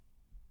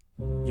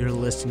You're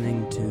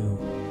listening to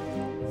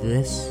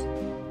This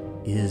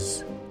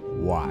Is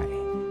Why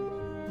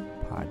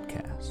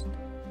podcast.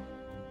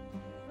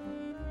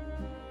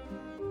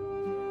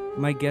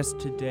 My guest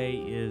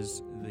today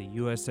is the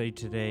USA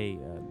Today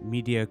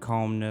media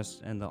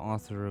columnist and the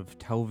author of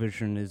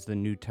Television is the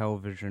New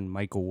Television,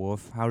 Michael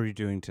Wolff. How are you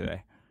doing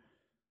today?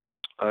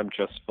 I'm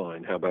just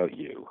fine. How about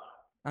you?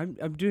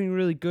 I'm doing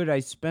really good. I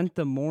spent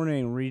the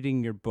morning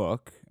reading your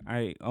book.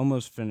 I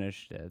almost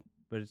finished it,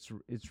 but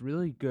it's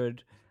really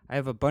good. I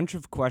have a bunch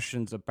of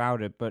questions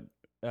about it, but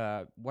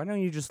why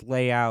don't you just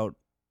lay out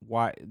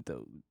what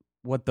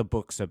the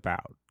book's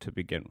about to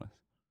begin with?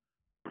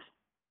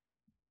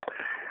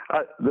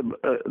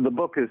 The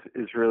book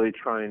is really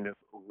trying to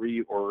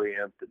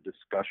reorient the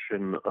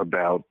discussion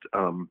about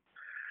the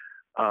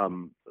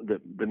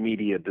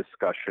media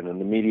discussion,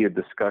 and the media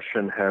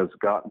discussion has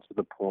gotten to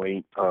the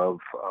point of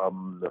I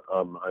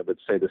would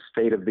say the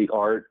state of the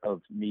art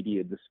of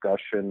media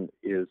discussion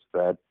is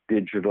that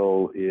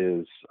digital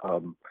is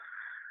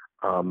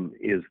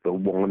the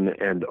one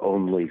and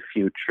only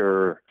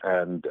future,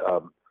 and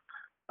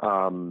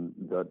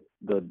the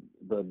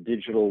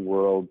digital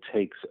world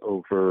takes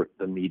over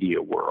the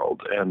media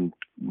world, and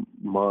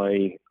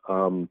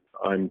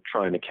I'm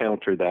trying to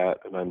counter that,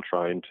 and I'm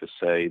trying to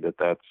say that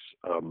that's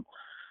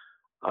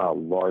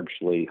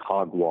largely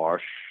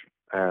hogwash,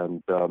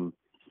 and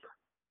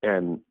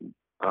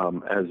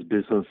as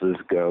businesses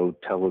go,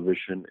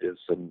 television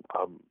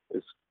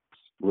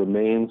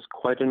remains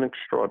quite an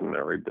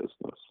extraordinary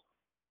business.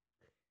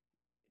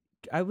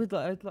 I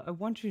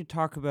want you to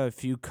talk about a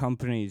few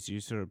companies you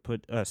sort of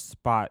put a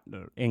spot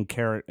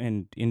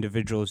and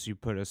individuals you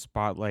put a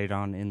spotlight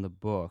on in the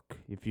book,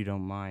 if you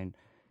don't mind.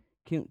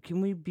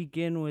 Can we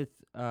begin with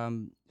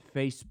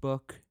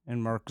Facebook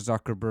and Mark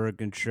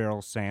Zuckerberg and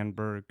Sheryl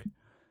Sandberg?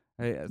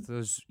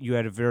 You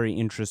had a very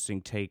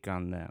interesting take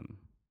on them.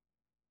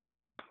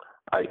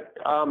 I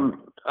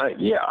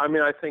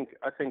think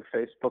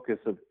Facebook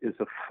is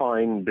a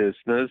fine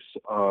business.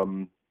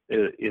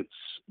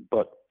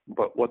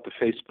 But what the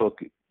Facebook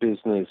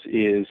business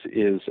is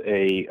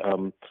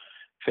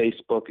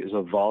Facebook is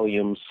a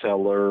volume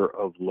seller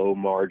of low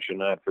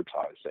margin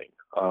advertising,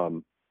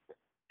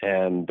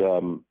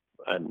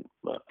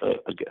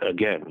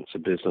 again, it's a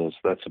business.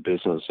 That's a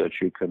business that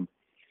you can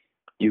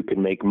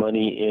make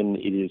money in.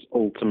 It is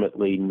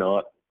ultimately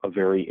not a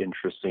very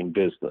interesting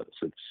business.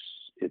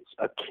 It's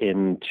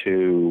akin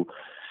to,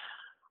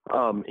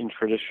 in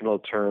traditional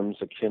terms,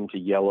 akin to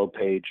Yellow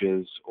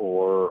Pages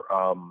or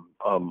a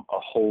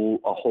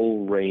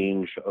whole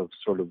range of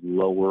sort of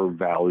lower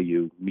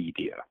value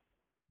media.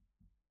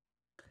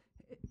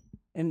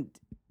 And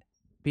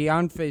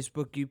beyond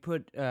Facebook, you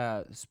put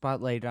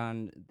spotlight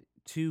on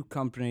two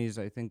companies,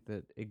 I think,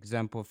 that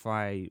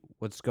exemplify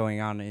what's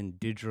going on in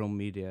digital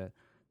media.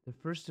 The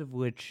first of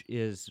which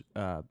is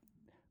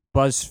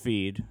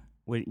BuzzFeed.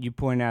 When you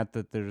point out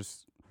that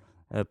there's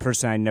a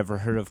person I never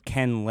heard of,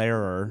 Ken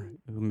Lehrer,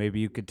 who maybe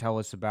you could tell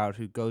us about,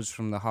 who goes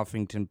from the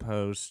Huffington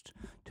Post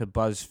to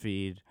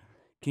BuzzFeed.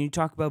 Can you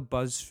talk about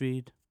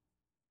BuzzFeed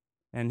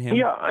and him?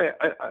 Yeah, I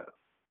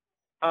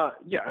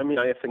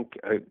think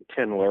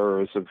Ken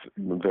Lehrer is a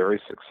very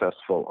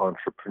successful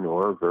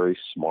entrepreneur, very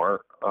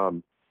smart.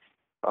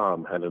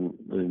 Had an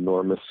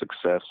enormous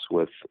success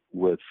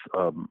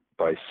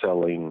by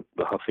selling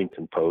the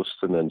Huffington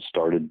Post, and then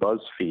started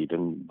BuzzFeed.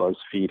 And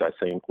BuzzFeed, I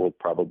think, will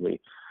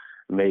probably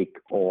make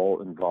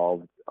all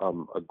involved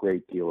a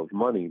great deal of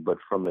money, but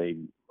from a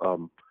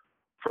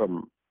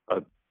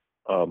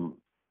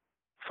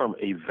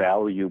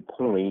value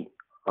point,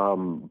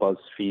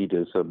 BuzzFeed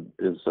is a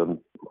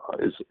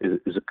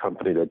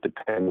company that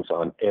depends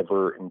on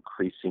ever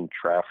increasing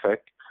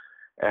traffic,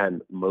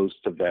 and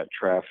most of that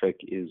traffic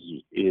is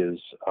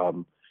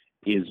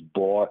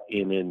bought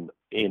in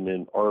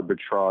an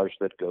arbitrage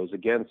that goes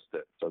against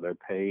it. So they're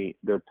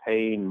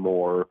paying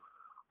more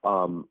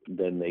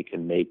than they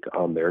can make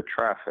on their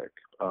traffic.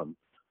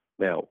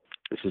 Now,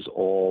 this is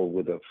all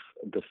with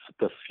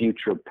the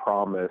future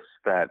promise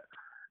that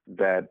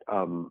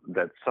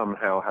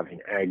somehow,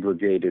 having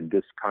aggregated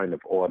this kind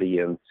of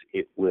audience,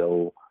 its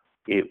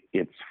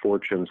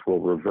fortunes will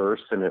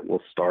reverse, and it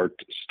will start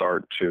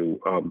to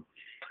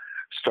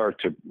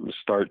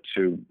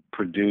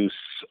produce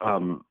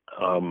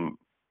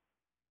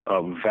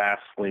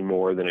vastly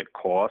more than it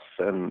costs,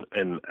 and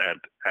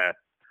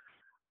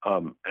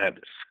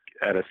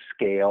at a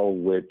scale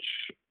which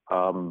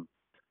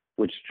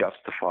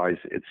justifies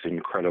its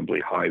incredibly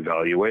high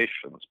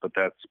valuations. But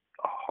that's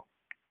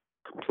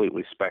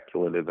completely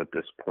speculative at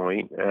this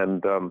point,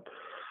 and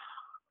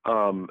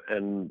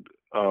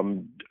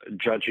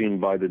judging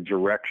by the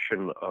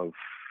direction of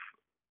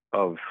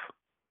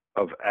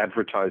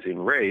advertising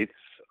rates,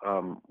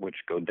 which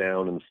go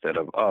down instead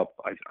of up,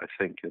 I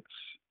think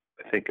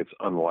it's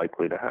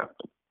unlikely to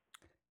happen.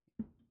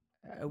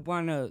 I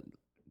want to.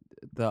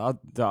 The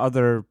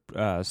other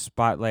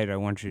spotlight I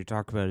want you to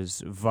talk about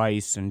is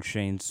Vice and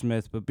Shane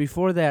Smith. But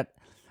before that,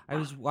 I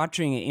was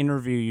watching an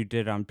interview you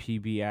did on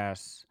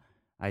PBS,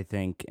 I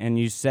think, and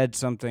you said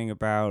something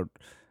about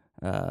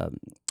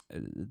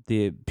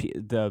the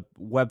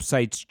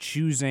websites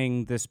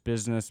choosing this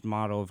business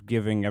model of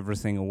giving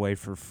everything away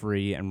for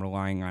free and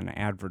relying on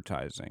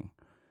advertising.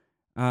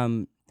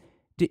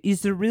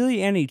 Is there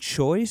really any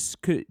choice?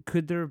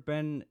 Could there have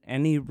been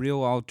any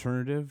real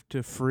alternative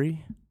to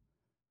free?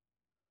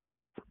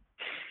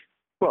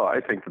 Well,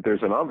 I think that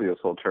there's an obvious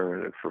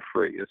alternative for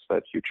free. It's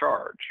that you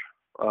charge.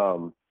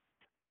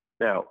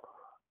 Now,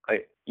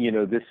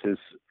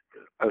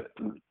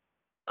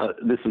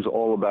 this is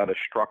all about a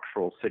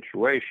structural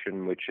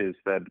situation, which is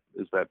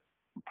that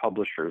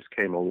publishers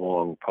came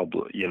along,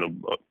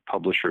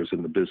 publishers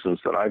in the business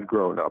that I've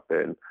grown up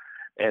in,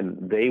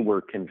 and they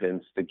were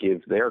convinced to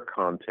give their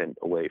content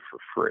away for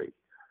free.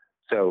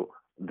 So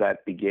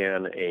that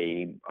began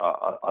a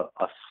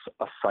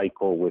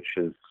cycle, which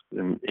is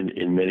in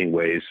many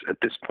ways at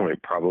this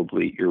point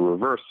probably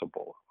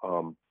irreversible.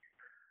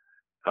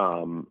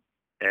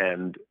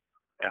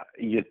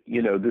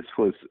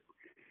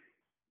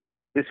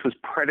 This was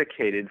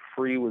predicated.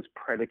 Free was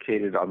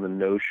predicated on the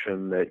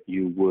notion that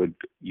you would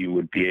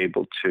be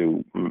able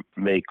to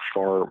make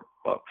far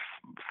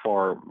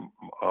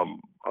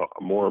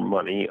more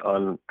money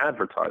on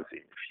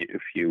advertising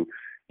if you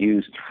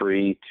used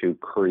free to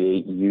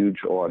create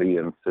huge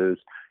audiences.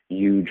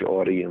 Huge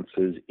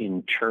audiences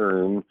in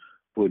turn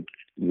would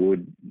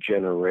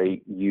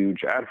generate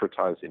huge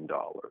advertising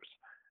dollars.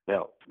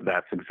 Now,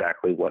 that's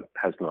exactly what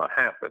has not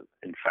happened.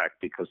 In fact,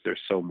 because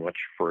there's so much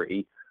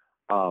free,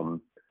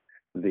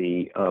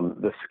 the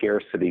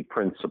scarcity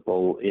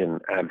principle in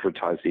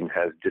advertising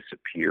has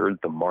disappeared.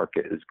 The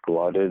market is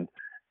glutted,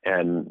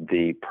 and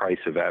the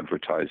price of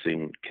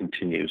advertising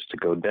continues to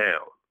go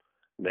down.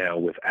 Now,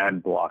 with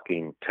ad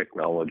blocking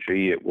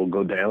technology, it will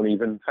go down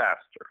even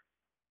faster.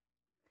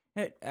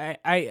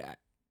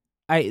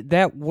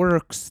 That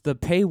works. The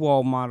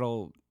paywall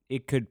model,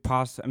 it could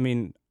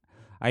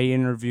I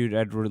interviewed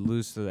Edward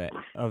Luce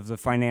of the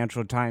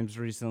Financial Times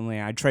recently.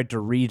 I tried to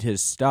read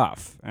his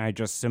stuff, and I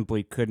just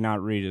simply could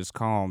not read his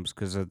columns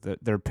because of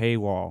their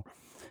paywall.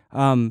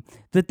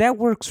 That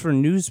works for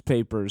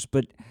newspapers,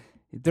 but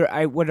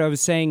what I was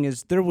saying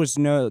is there's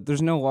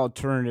no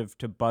alternative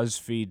to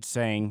BuzzFeed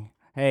saying,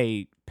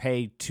 "Hey,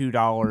 pay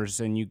 $2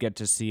 and you get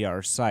to see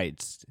our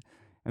sites."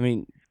 I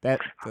mean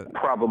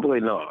probably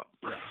not.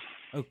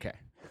 Okay,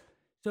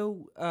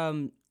 so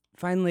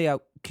finally,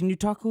 can you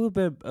talk a little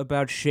bit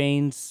about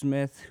Shane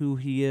Smith, who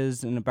he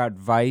is, and about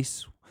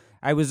Vice?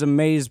 I was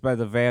amazed by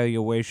the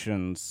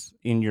valuations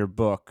in your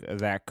book of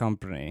that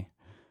company.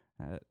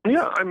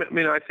 Yeah,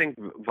 I think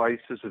Vice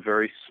is a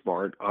very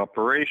smart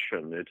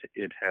operation.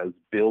 It has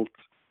built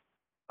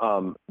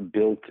an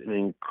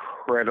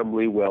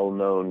incredibly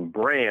well-known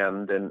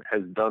brand and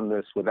has done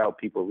this without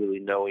people really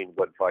knowing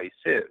what Vice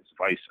is.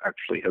 Vice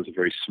actually has a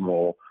very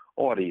small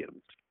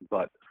audience,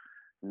 but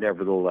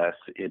nevertheless,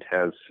 it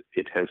has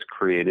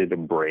created a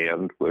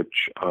brand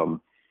which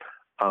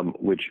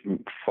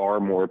far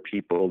more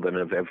people than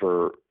have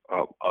ever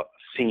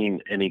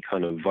seen any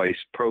kind of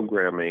Vice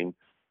programming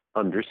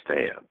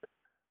understand,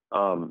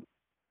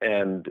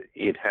 and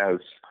it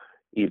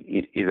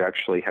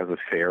actually has a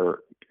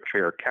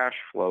fair cash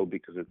flow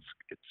because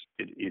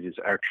it is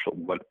actually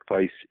what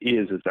Vice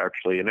is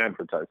actually an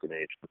advertising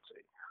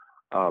agency.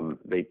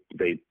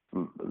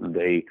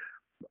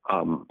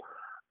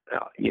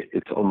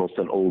 It's almost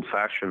an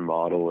old-fashioned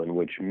model in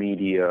which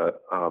media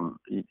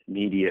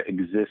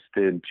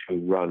existed to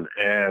run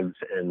ads,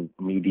 and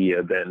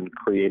media then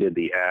created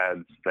the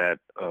ads that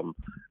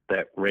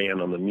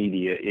ran on the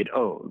media it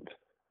owned,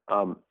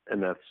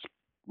 and that's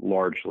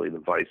largely the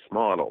Vice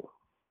model.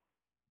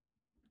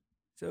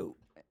 So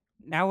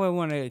now I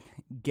want to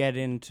get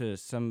into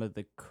some of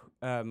the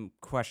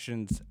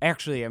questions.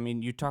 Actually,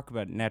 you talk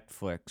about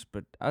Netflix,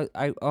 but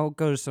I'll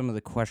go to some of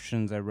the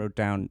questions I wrote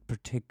down,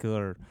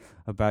 particular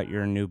about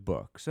your new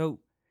book. So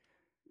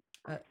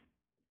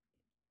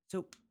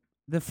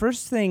the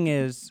first thing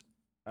is,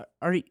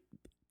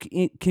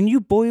 can you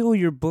boil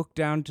your book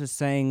down to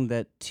saying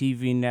that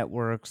TV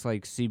networks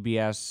like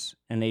CBS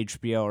and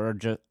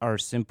HBO are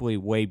simply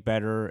way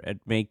better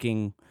at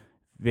making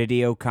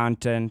video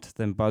content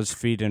than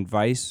BuzzFeed and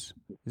Vice?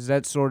 Is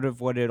that sort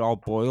of what it all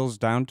boils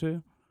down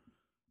to?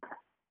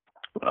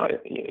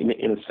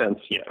 In a sense,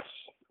 yes.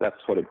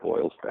 That's what it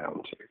boils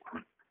down to.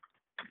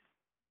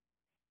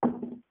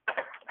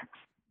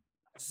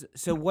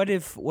 So what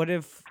if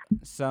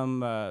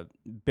some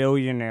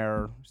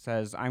billionaire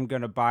says, "I'm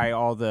going to buy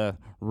all the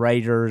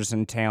writers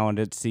and talent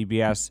at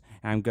CBS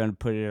and I'm going to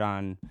put it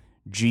on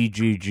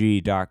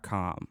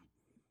ggg.com"?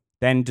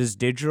 Then does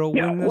digital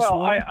win this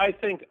war? Well, I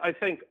think.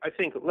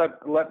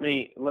 Let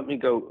me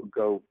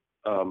go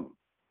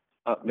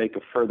make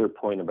a further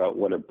point about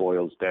what it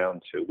boils down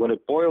to. What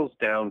it boils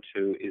down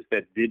to is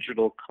that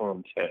digital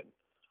content,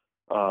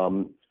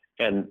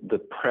 and the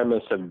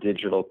premise of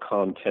digital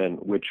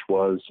content, which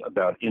was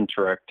about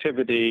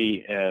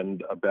interactivity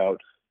and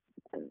about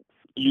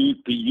the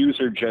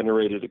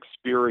user-generated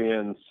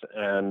experience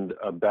and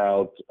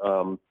about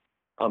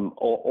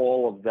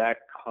all of that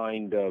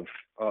kind of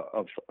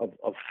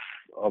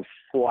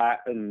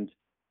flattened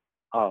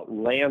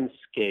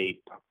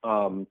landscape,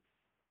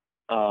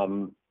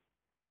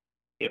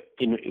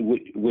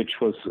 which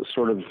was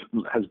sort of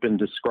has been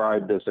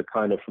described as a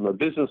kind of, from a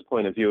business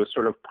point of view, a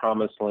sort of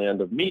promised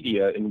land of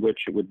media in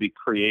which it would be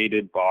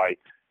created by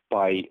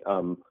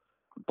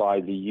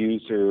the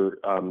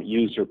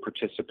user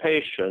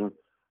participation,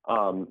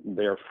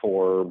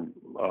 therefore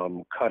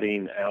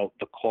cutting out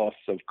the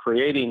costs of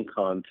creating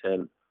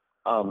content,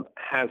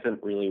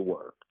 hasn't really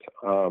worked.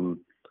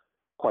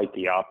 Quite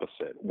the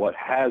opposite. What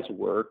has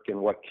worked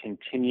and what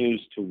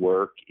continues to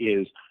work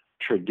is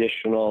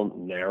traditional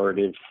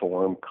narrative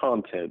form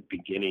content,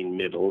 beginning,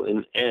 middle,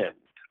 and end,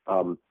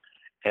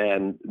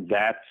 and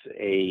that's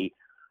a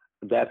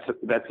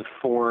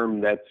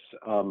form that's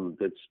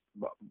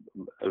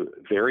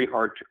very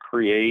hard to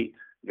create,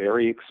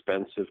 very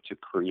expensive to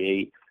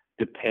create,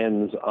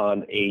 depends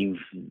on a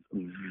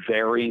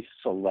very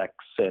select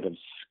set of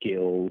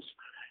skills,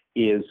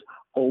 is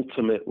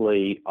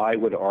ultimately, I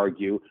would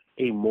argue,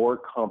 a more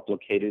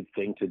complicated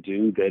thing to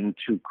do than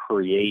to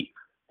create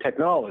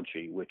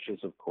technology, which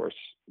is, of course,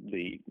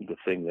 the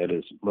thing that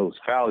is most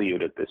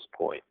valued at this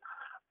point.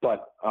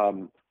 But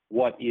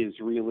what has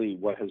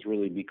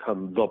really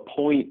become the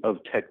point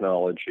of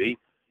technology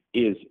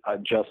is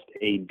just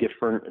a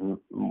different, and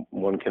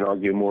one can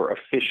argue more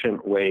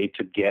efficient way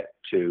to get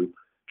to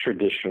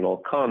traditional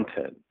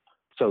content.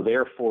 So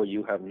therefore,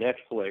 you have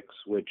Netflix,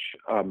 which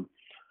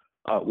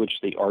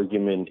the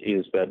argument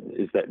is that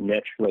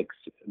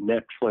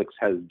Netflix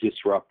has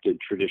disrupted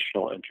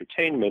traditional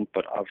entertainment,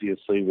 but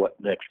obviously what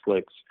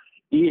Netflix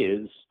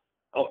is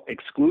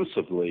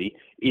exclusively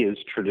is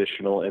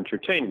traditional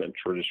entertainment,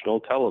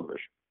 traditional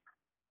television.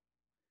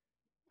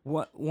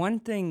 One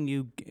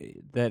thing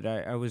that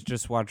I was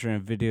just watching a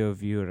video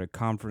of you at a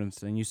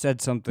conference, and you said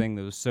something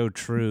that was so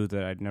true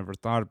that I'd never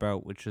thought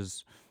about, which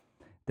is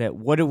that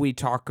what do we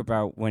talk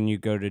about when you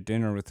go to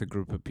dinner with a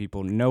group of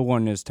people? No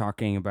one is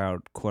talking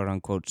about quote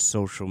unquote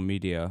social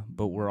media,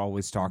 but we're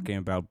always talking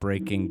about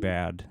Breaking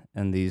Bad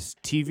and these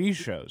TV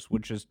shows,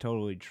 which is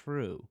totally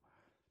true.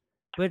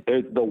 But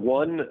the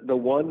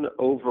one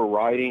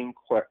overriding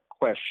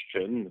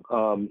question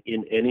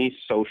in any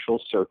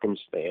social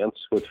circumstance,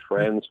 with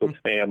friends, with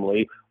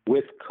family,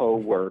 with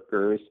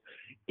coworkers,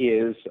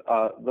 is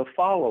the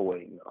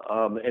following,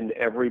 and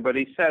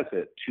everybody says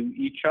it to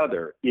each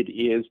other. It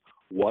is,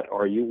 what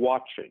are you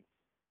watching?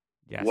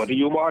 Yes. What are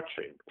you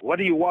watching? What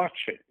are you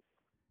watching?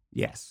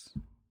 Yes.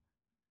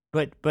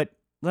 But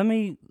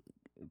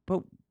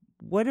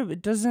what if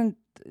it doesn't?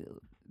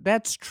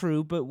 That's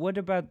true, but what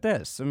about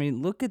this? I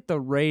mean, look at the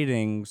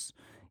ratings.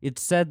 It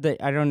said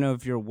that, I don't know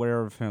if you're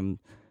aware of him,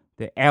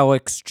 the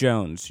Alex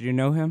Jones. Do you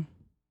know him?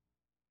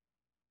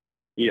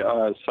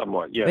 Yeah,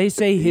 somewhat. Yeah. They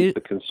say he's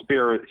the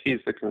conspiracy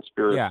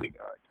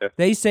guy.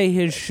 They say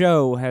his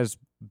show has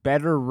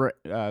better,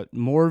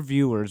 more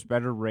viewers,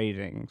 better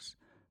ratings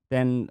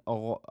than a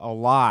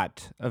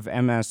lot of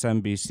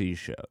MSNBC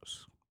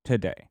shows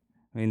today.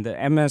 I mean, the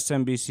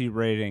MSNBC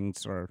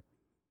ratings are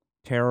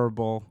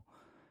terrible.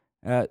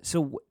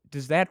 So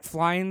does that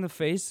fly in the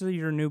face of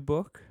your new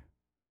book?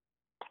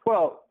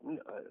 Well,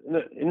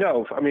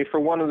 no. I mean, for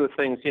one of the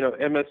things,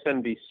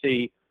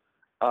 MSNBC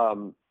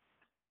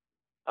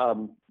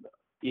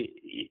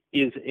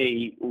is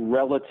a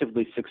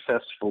relatively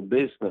successful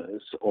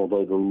business,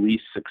 although the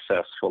least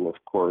successful,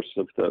 of course,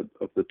 of the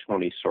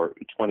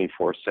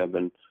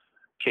 24/7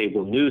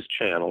 cable news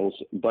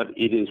channels. But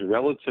it is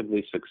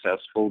relatively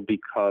successful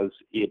because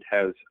it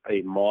has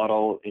a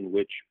model in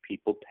which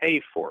people pay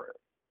for it.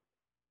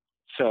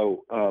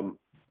 So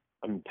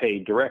I'm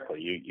paid directly.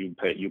 You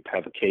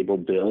have a cable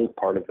bill.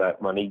 Part of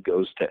that money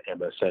goes to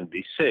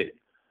MSNBC.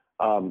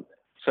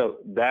 So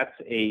that's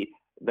a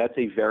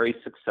very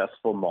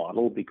successful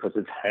model because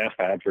it's half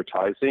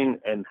advertising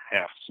and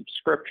half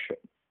subscription.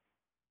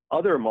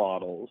 Other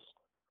models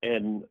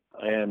and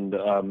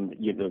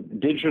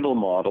digital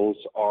models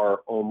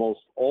are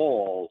almost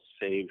all,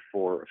 save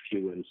for a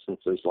few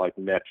instances like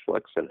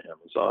Netflix and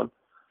Amazon,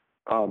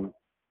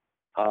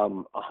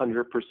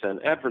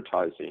 100%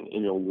 advertising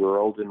in a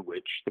world in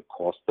which the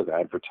cost of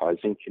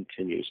advertising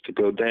continues to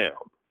go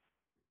down.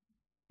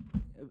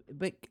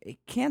 But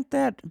can't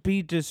that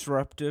be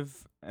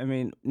disruptive? I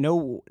mean,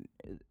 no,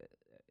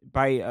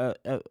 by a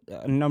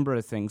number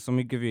of things. Let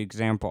me give you an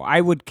example.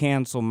 I would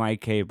cancel my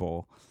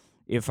cable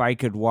if I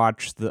could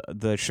watch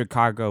the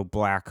Chicago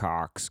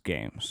Blackhawks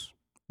games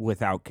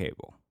without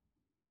cable.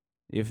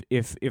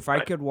 If I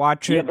could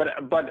watch it,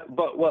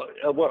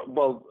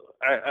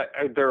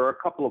 there are a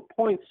couple of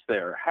points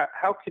there.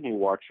 How can you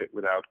watch it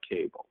without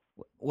cable?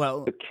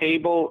 Well, the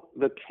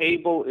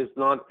cable is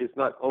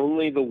not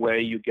only the way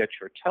you get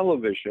your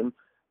television,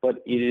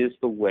 but it is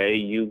the way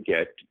you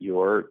get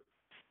your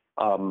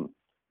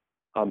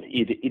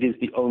it is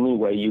the only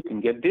way you can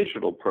get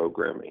digital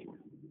programming.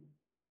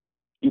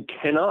 You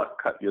cannot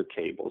cut your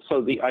cable.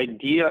 So the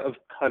idea of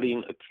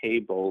cutting a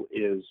cable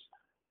is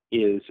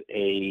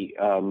a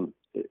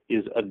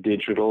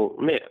digital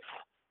myth.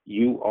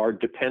 You are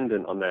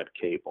dependent on that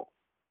cable.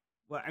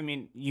 Well, I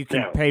mean, you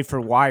can pay for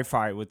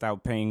Wi-Fi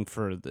without paying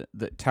for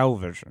the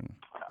television.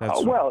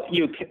 That's Well,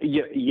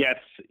 yes,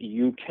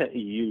 you can.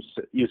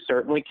 You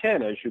certainly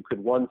can, as you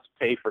could once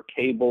pay for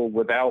cable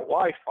without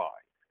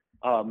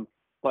Wi-Fi,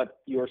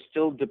 but you're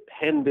still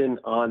dependent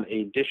on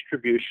a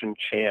distribution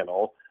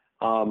channel,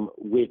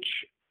 which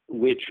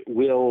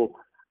will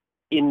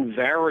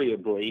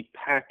invariably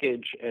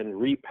package and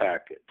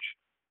repackage,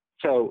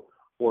 so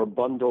or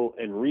bundle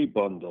and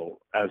rebundle,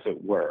 as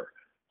it were.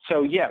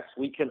 So yes,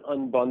 we can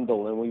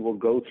unbundle, and we will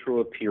go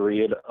through a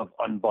period of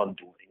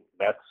unbundling.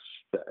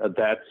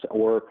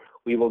 Or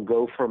we will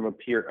go from a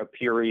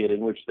period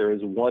in which there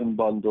is one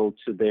bundle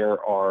to there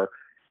are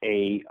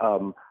a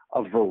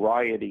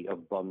variety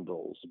of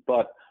bundles.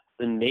 But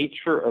the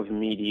nature of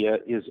media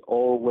is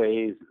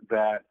always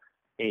that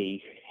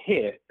a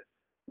hit.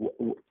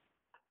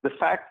 The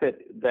fact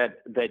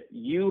that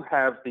you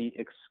have the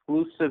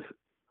exclusive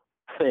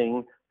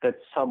thing that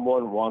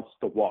someone wants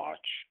to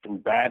watch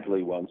and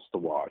badly wants to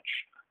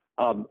watch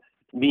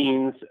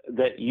means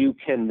that you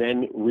can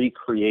then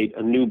recreate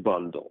a new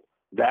bundle.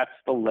 That's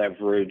the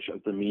leverage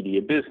of the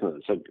media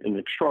business, an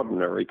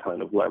extraordinary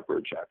kind of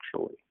leverage,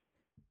 actually.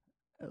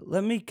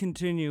 Let me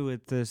continue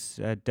with this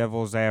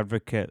devil's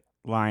advocate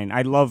line.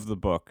 I love the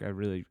book. I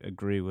really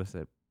agree with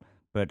it.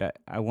 But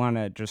I want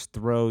to just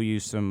throw you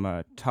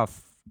some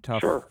tough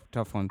Sure.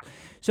 ones.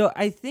 So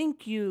I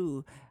think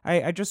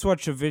I just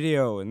watched a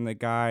video and the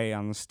guy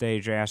on the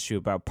stage asked you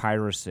about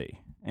piracy.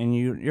 And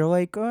you're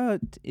like, oh,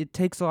 it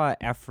takes a lot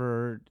of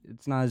effort.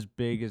 It's not as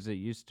big as it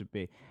used to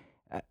be.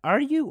 Are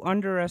you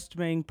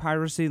underestimating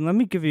piracy? Let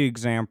me give you an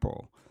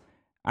example.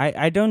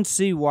 I don't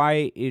see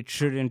why it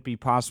shouldn't be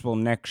possible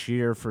next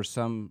year for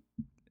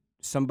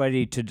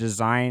somebody to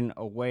design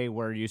a way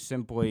where you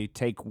simply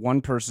take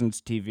one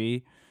person's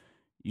TV,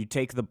 you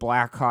take the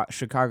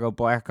Chicago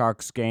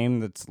Blackhawks game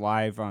that's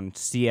live on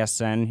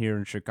CSN here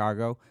in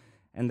Chicago,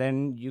 and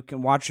then you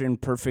can watch it in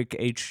perfect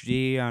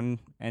HD on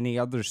any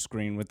other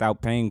screen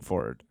without paying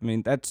for it. I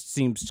mean, that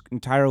seems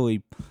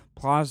entirely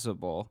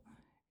plausible.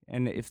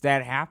 And if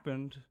that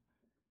happened,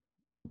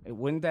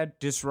 wouldn't that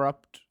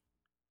disrupt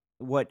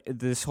what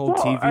this whole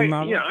TV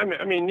model?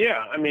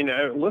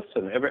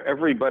 Listen,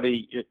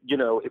 everybody,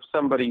 if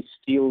somebody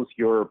steals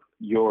your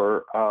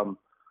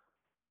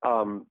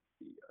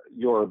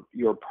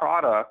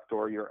product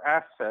or your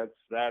assets,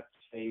 that's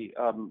a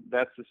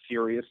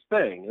serious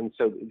thing. And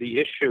so the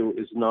issue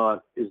is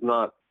not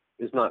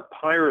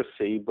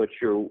piracy, but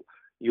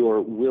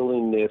your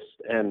willingness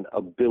and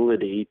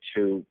ability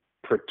to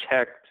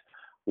protect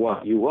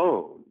what you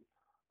own.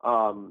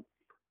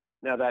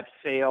 Now that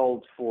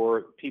failed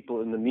for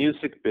people in the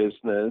music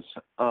business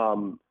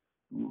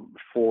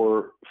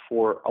for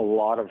a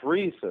lot of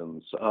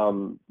reasons,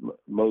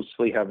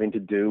 mostly having to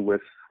do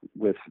with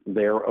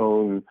their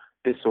own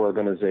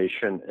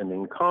disorganization and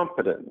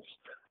incompetence.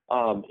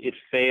 It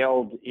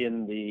failed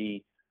in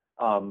the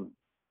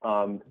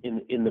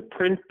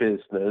print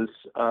business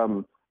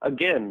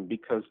again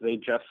because they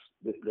just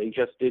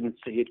didn't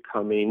see it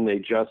coming. They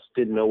just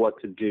didn't know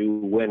what to do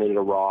when it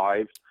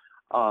arrived,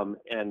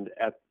 and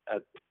at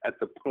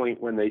the point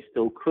when they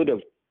still could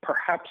have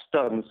perhaps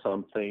done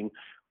something,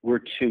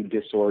 were too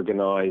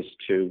disorganized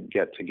to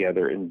get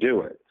together and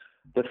do it.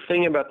 The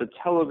thing about the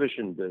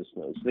television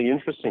business, the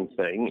interesting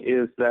thing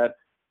is that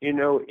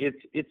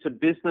it's a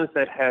business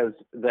that has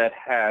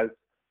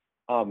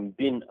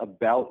been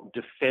about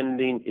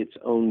defending its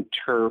own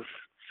turf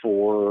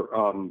for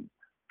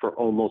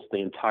almost the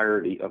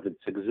entirety of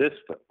its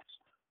existence.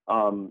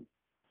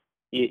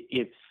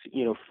 It's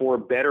for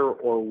better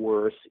or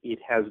worse, it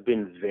has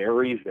been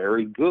very,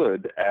 very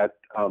good at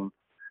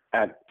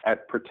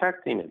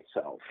protecting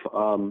itself.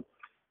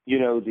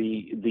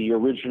 The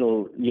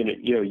original,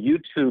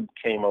 YouTube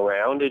came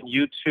around, and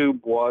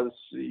YouTube was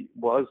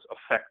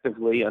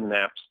effectively a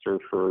Napster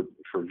for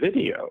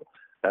video.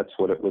 That's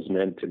what it was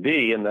meant to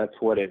be, and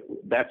that's what it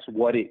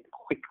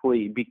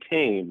quickly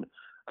became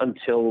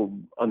until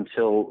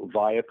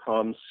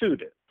Viacom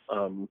sued it,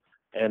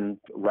 and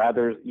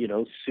rather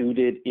sued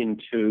it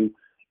into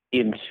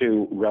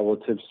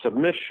relative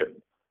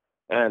submission.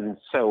 And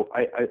so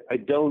I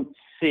don't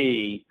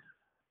see.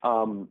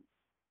 I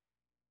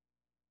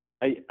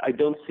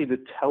don't see the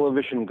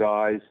television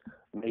guys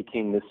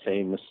making the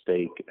same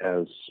mistake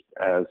as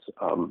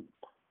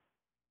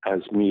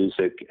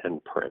music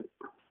and print.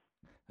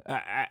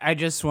 I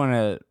just want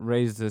to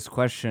raise this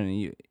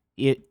question.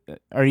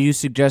 Are you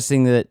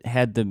suggesting that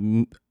had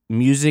the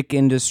music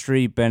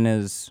industry been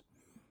as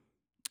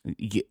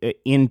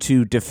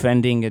into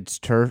defending its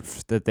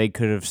turf that they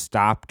could have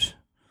stopped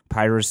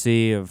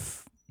piracy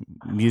of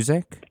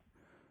music?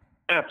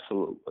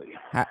 Absolutely.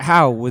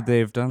 How would they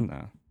have done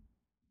that?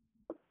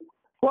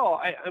 Well,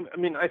 I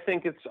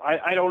think it's.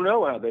 I don't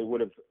know how they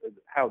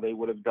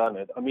would have done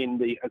it. I mean,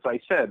 as I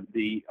said,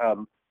 the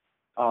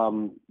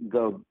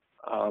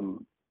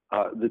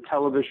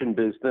television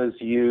business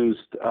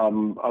used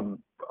a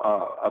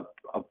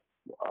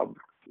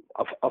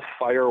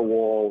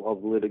firewall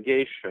of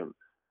litigation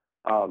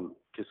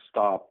to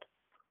stop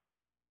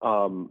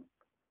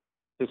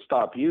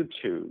stop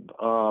YouTube.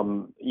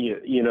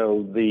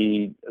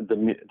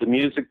 The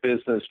music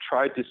business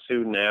tried to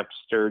sue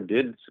Napster,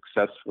 did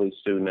successfully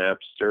sue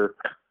Napster,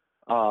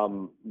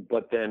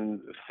 but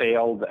then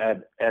failed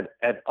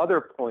at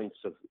other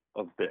points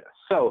of this.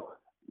 So,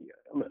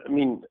 I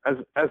mean, as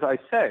I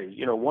say,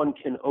 one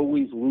can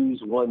always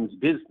lose one's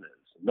business.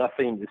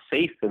 Nothing is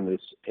safe in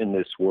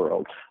this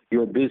world.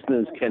 Your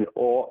business can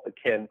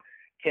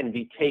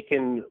be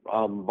taken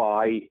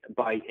by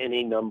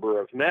any number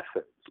of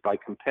methods, by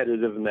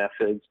competitive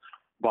methods,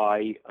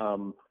 by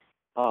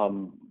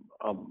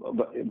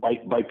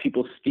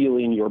people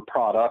stealing your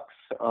products,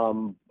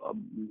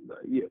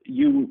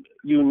 you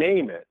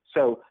name it.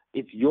 So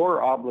it's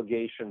your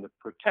obligation to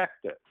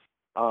protect it.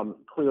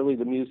 Clearly,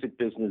 the music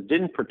business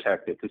didn't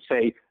protect it. To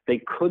say they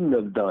couldn't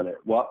have done it,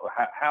 well,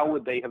 how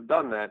would they have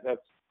done that?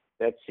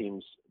 That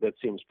seems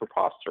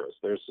preposterous.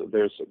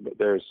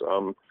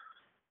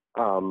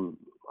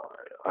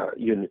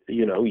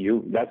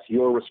 That's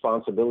your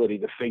responsibility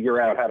to figure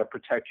out how to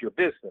protect your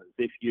business.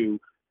 If you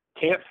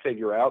can't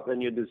figure out, then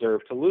you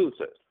deserve to lose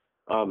it.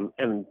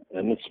 And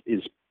it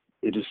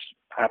is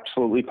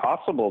absolutely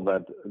possible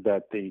that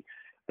the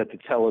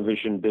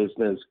television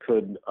business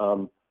could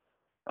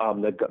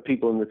that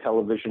people in the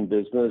television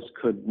business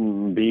could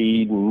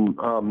be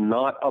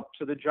not up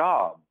to the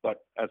job.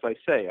 But as I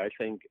say, I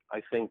think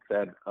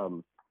that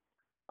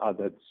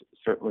that's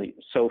certainly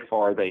so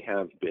far they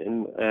have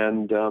been,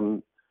 and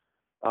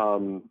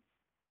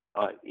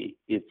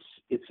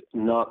it's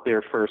not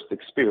their first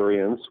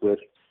experience with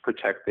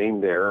protecting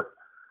their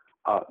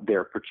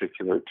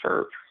particular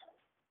turf.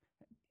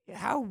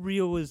 How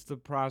real is the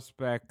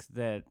prospect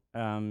that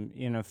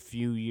in a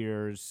few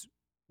years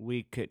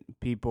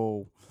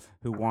people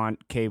who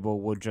want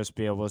cable will just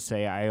be able to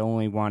say, I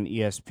only want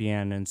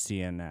ESPN and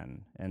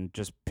CNN, and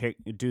just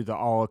do the a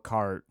la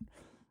carte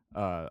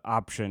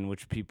option,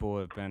 which people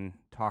have been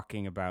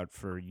talking about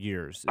for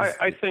years?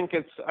 I think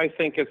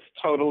it's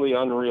totally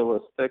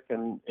unrealistic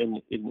and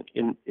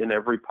in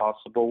every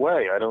possible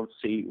way. I don't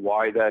see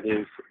why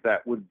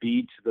that would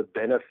be to the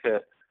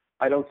benefit.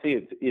 I don't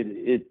see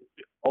it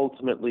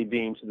ultimately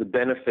being to the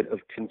benefit of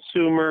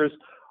consumers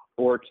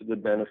or to the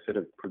benefit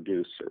of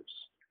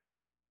producers.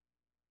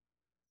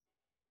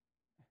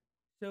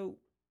 So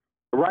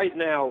right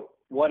now,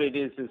 what it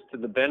is to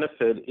the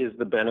benefit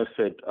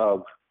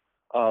of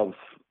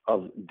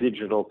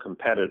digital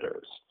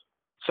competitors.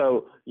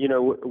 So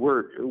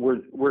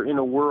we're in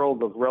a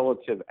world of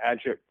relative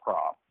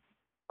agitprop,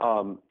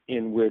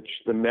 in which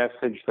the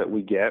message that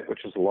we get,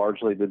 which is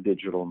largely the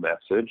digital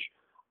message,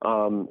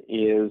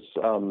 is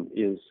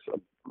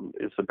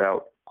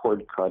about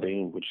cord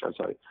cutting, which, as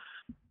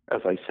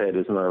I said,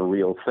 is not a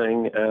real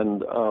thing,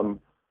 and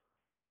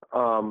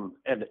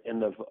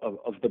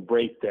of the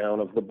breakdown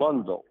of the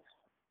bundle.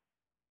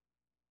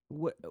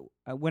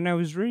 When I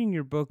was reading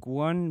your book,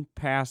 one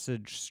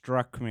passage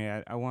struck me.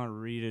 I want to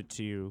read it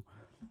to you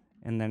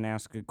and then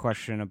ask a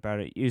question about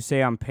it. You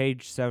say on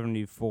page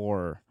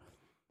 74,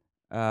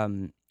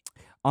 on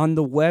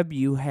the web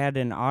you had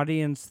an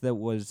audience that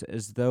was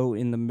as though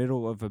in the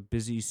middle of a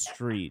busy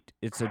street,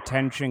 its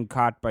attention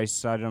caught by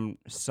sudden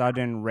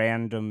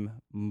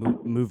random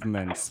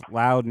movements,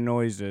 loud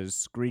noises,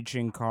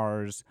 screeching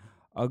cars,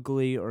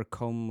 ugly or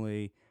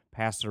comely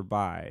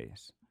passerby.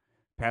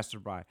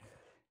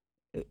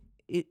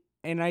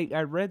 And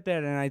I read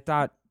that and I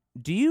thought,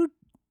 do you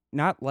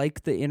not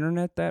like the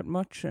internet that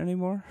much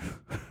anymore?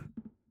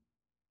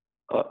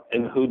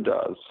 And who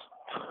does?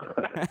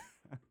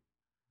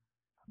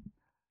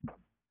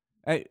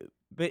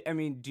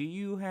 Do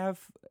you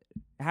have?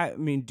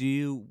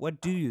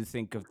 What do you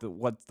think of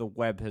what the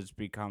web has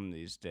become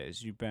these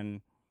days? You've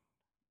been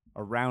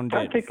around it.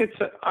 I think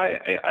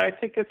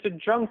it's a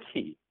junk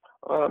heap.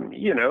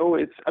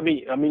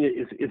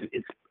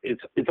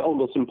 It's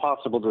almost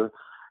impossible to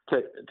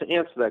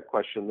answer that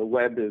question. The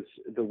web is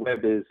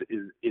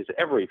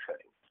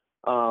everything.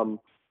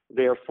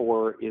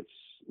 Therefore, it's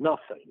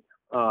nothing.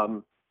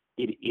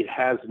 It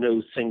has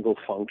no single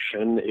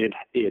function.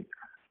 It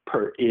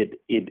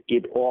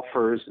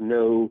offers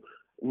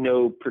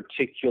no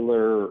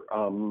particular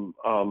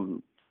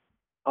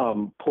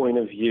point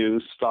of view,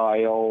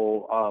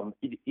 style.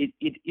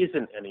 It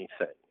isn't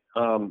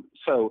anything.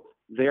 So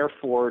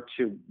therefore,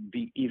 to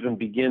even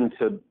begin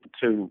to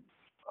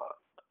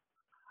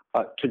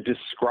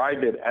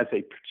describe it as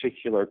a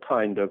particular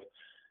kind of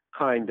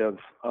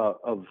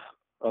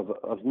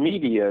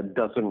media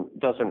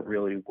doesn't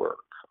really work.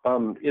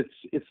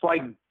 It's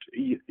like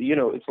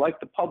it's like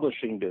the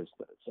publishing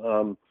business,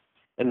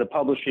 and the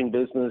publishing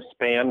business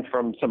spanned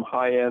from some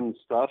high-end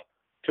stuff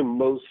to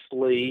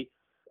mostly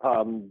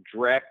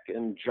dreck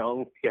and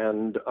junk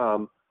and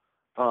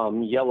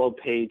yellow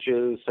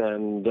pages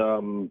and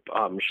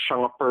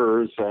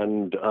shoppers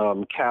and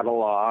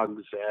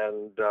catalogs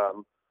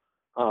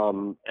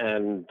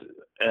and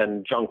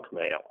junk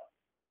mail.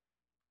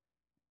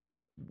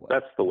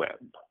 That's the web.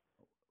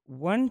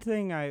 One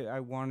thing I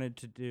wanted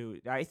to do,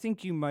 I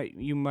think you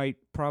might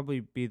probably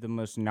be the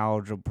most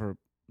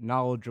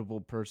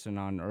knowledgeable person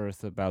on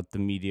earth about the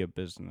media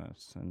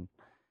business, and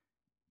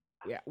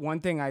Yeah, one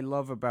thing I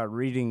love about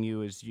reading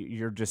you is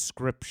your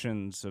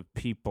descriptions of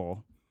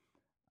people.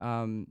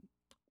 Um,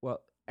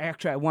 well,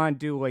 actually, I want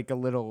to do like a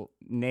little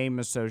name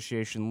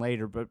association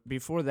later, but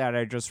before that,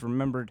 I just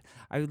remembered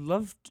I would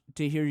love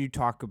to hear you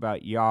talk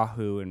about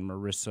Yahoo and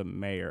Marissa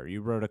Mayer.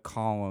 You wrote a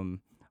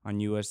column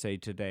on USA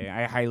Today.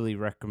 I highly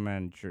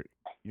recommend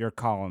your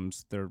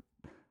columns. They're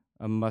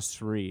a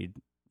must read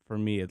for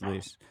me at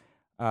least.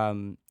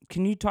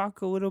 Can you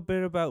talk a little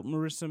bit about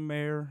Marissa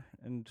Mayer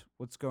and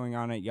what's going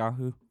on at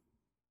Yahoo?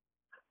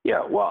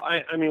 Yeah, well,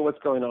 I mean, what's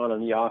going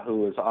on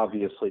Yahoo is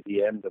obviously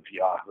the end of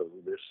Yahoo.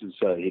 This is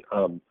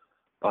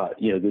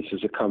this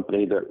is a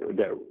company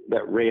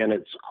that ran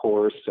its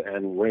course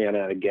and ran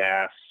out of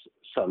gas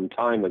some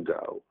time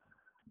ago.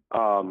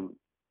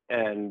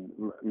 And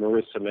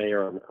Marissa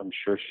Mayer, I'm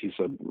sure she's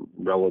a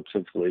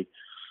relatively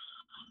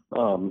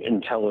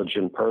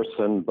intelligent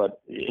person,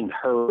 but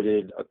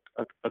inherited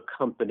a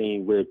company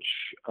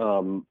which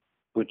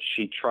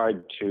she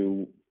tried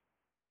to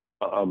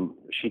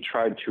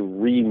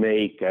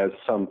remake as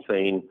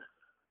something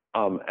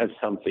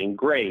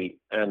great,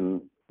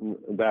 and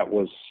that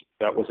was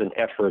an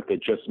effort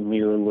that just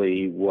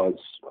merely was,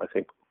 I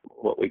think,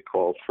 what we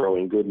call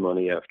throwing good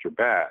money after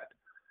bad.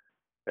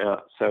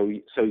 So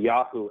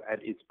Yahoo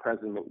at its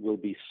present will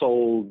be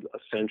sold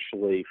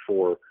essentially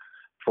for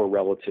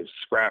relative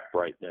scrap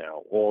right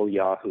now. All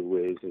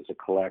Yahoo is a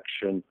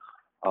collection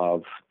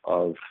of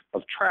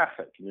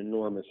traffic, an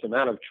enormous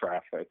amount of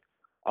traffic,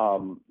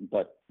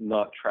 but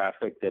not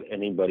traffic that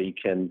anybody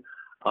can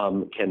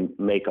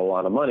make a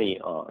lot of money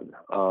on.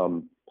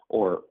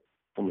 Or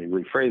let me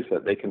rephrase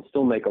that: they can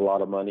still make a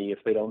lot of money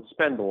if they don't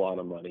spend a lot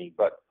of money.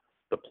 But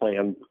the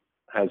plan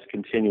has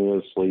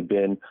continuously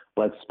been,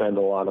 let's spend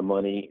a lot of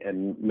money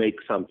and make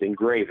something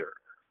greater.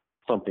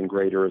 Something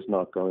greater is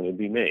not going to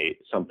be made.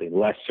 Something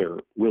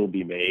lesser will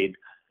be made,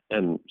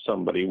 and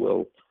somebody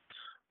will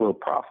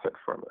profit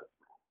from it.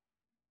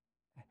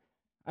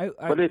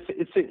 But it's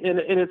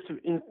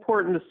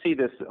important to see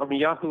this. I mean,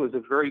 Yahoo is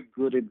a very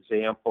good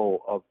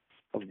example of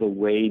the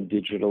way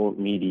digital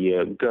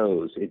media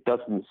goes. It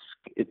doesn't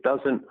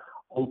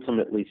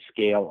ultimately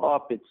scale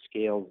up; it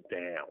scales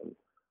down.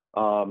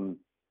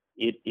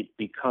 It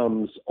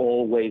becomes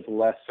always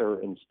lesser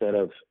instead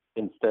of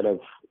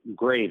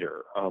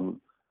greater.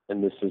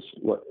 And this is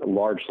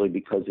largely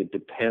because it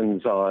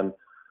depends on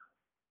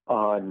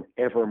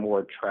ever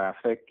more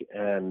traffic,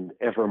 and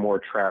ever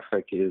more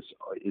traffic is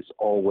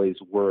always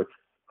worth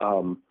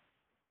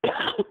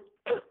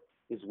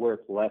is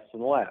worth less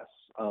and less,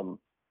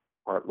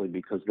 partly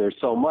because there's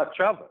so much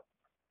of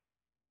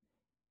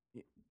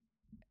it.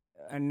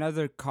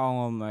 Another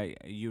column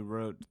you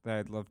wrote that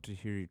I'd love to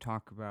hear you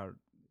talk about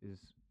is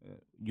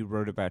you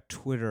wrote about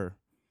Twitter.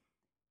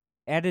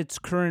 At its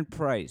current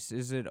price,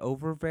 is it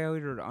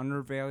overvalued or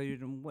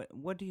undervalued? And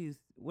what do you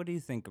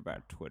think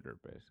about Twitter,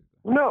 basically?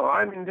 No,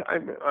 I mean,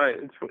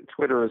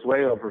 Twitter is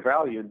way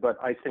overvalued, but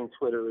I think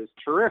Twitter is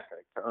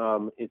terrific.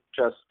 It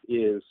just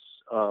is.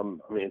 I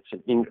mean, it's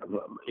an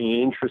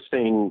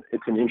interesting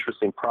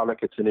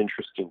product. It's an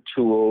interesting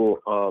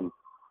tool.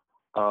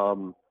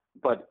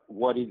 But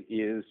what it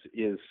is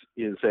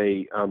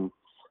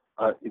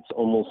it's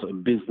almost a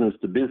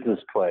business-to-business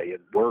play.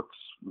 It works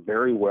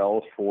very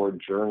well for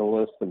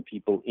journalists and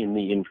people in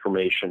the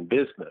information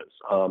business.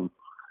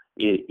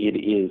 It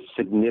is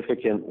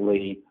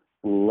significantly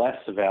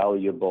less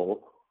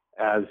valuable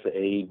as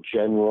a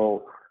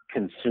general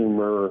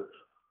consumer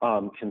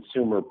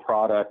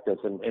product, as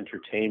an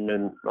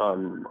entertainment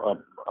a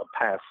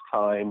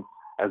pastime,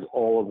 as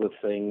all of the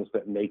things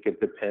that make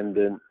it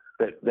dependent,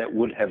 that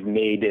would have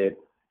made it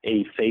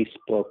a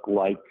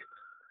Facebook-like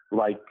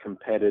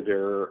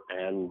competitor,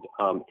 and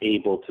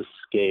able to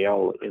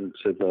scale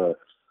into the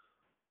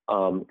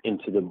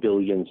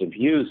billions of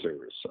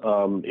users.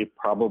 It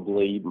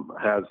probably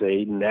has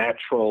a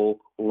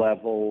natural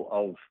level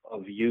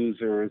of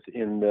users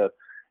in the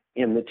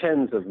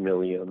tens of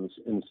millions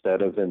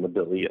instead of in the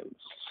billions.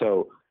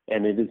 So,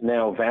 and it is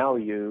now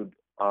valued,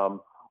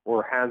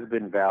 or has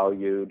been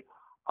valued,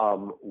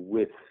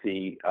 with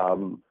the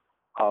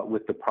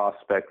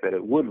prospect that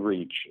it would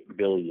reach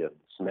billions.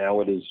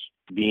 Now it is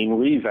being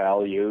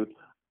revalued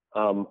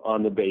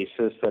on the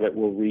basis that it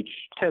will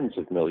reach tens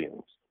of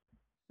millions.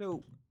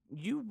 So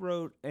you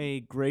wrote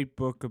a great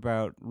book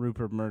about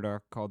Rupert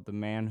Murdoch called "The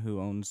Man Who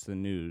Owns the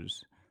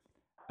News."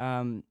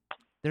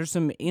 There's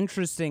some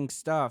interesting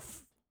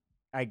stuff,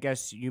 I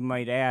guess you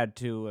might add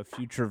to a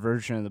future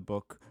version of the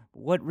book.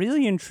 What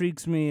really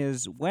intrigues me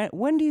is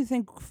when do you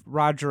think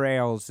Roger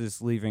Ailes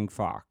is leaving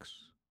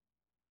Fox?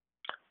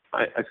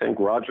 I think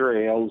Roger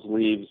Ailes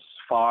leaves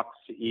Fox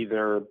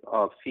either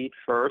feet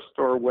first,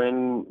 or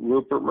when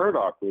Rupert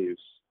Murdoch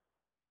leaves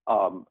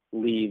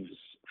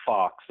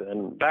Fox,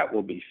 and that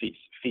will be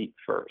feet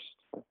first.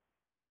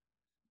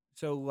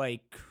 So,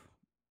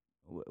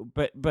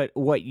 but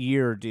what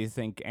year do you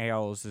think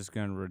Ailes is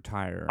going to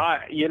retire?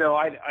 I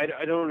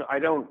don't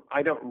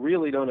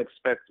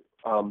expect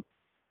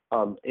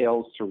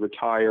Ailes to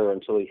retire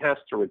until he has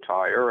to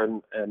retire,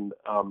 and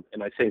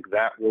I think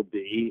that will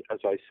be, as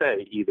I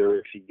say, either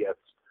if he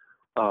gets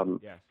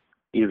Yes.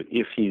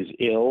 if he's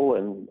ill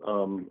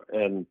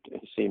and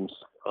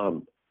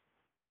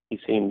he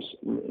seems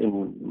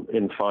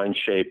in fine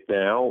shape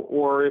now,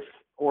 or if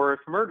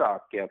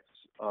Murdoch gets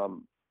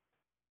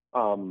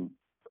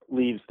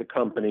leaves the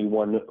company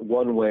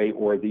one way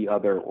or the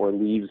other, or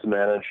leaves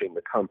managing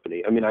the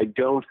company. I mean, I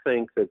don't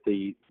think that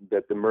the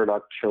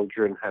Murdoch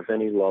children have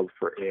any love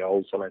for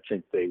Ailes, and I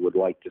think they would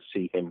like to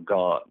see him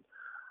gone.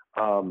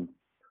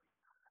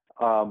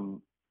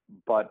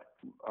 But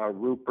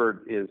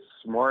Rupert is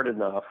smart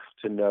enough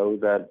to know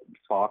that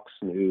Fox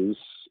News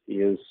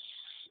is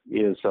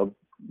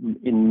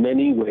in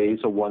many ways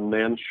a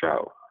one-man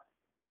show.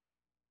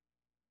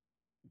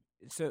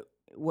 So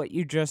what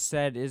you just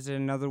said is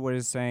another way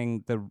of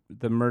saying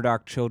the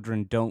Murdoch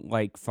children don't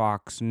like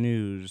Fox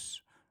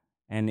News,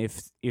 and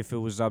if it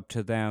was up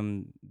to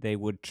them, they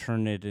would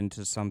turn it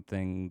into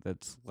something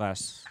that's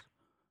less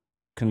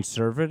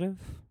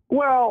conservative.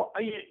 Well,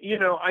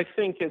 I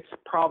think it's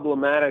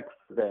problematic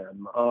for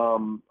them.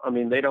 I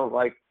mean, they don't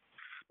like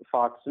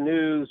Fox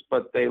News,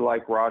 but they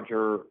like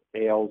Roger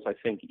Ailes, I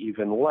think,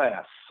 even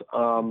less.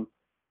 And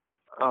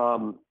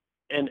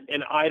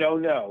I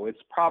don't know.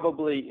 It's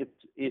probably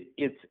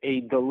it's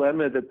a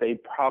dilemma that they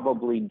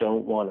probably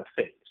don't want to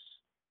face.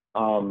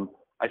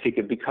 I think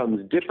it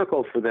becomes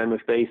difficult for them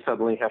if they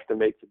suddenly have to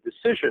make the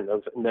decision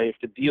and they have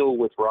to deal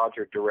with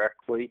Roger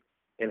directly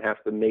and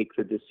have to make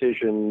the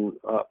decision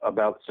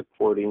about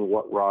supporting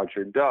what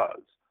Roger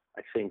does.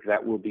 I think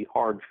that will be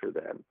hard for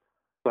them,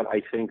 but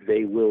I think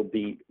they will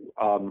be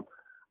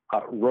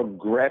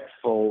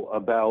regretful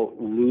about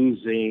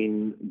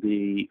losing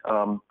the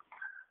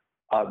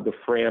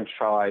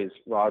franchise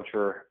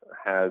Roger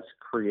has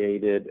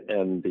created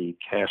and the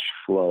cash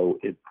flow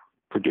it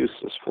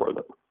produces for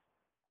them.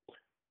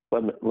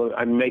 But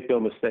I make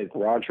no mistake,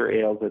 Roger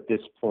Ailes at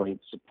this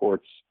point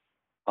supports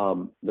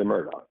the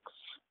Murdochs.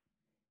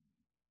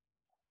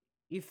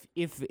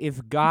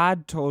 If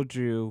God told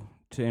you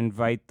to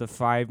invite the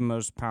 5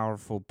 most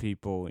powerful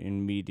people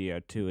in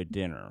media to a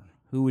dinner,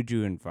 who would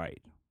you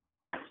invite?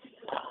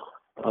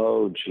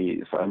 Oh,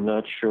 geez, I'm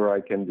not sure I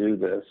can do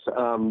this,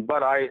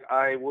 but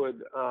I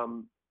would.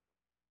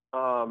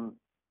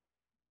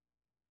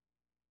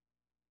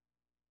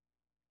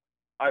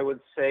 I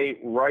would say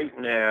right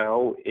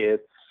now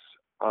it's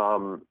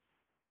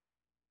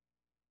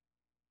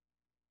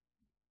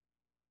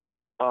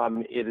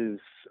it is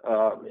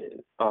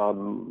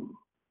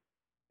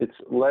it's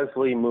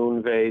Leslie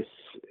Moonves.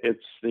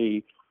 It's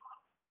the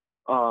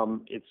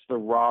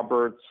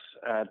Roberts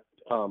at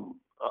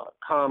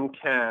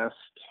Comcast.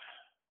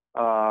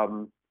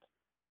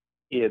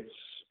 It's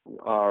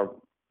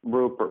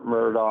Rupert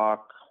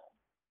Murdoch,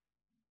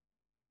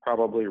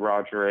 probably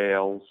Roger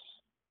Ailes,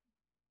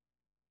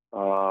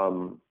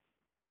 and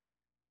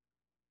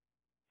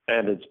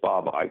it's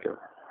Bob Iger.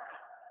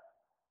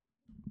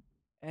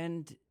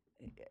 And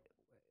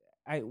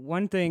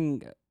one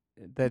thing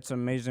that's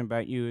amazing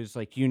about you is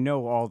like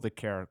all the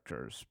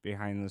characters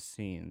behind the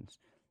scenes.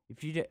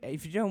 If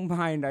you don't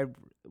mind, I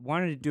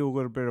wanted to do a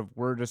little bit of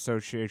word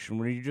association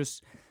where you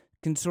just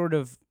can sort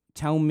of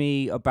tell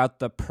me about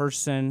the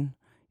person,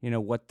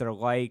 what they're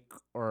like,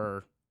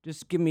 or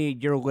just give me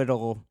your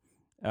little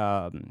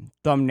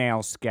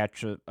thumbnail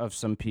sketch of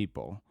some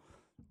people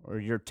or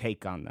your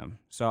take on them.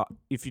 So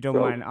if you don't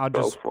mind, I'll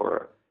just go for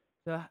it.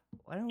 So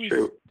why don't we?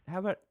 Shoot. How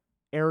about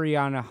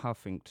Arianna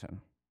Huffington?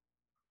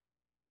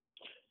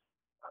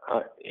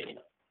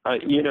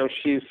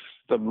 She's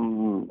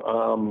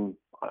the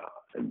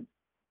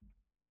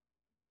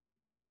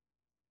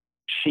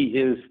she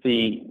is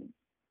the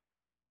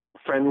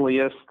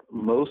friendliest,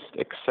 most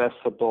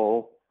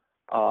accessible,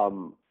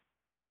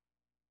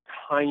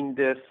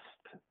 kindest.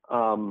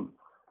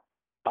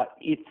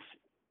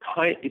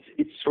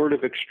 It's sort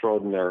of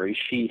extraordinary.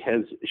 She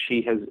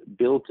has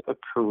built a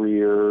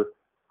career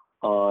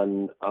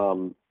on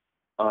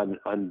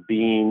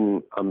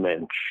being a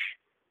mensch.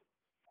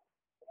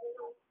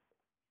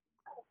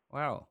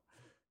 Wow.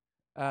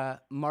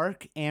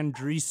 Mark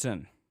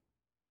Andreessen.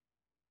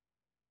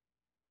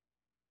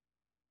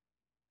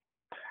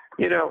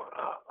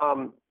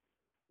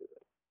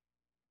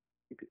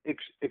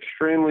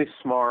 Extremely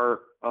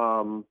smart.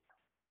 A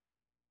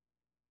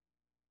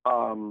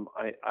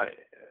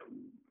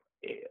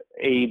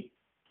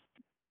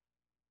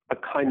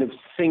kind of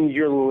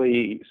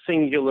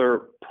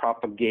singular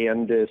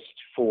propagandist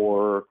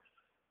for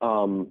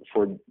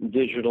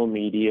digital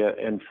media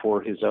and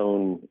for his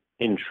own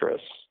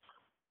interests.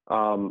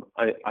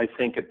 I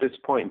think at this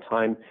point in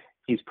time,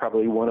 he's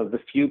probably one of the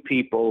few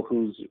people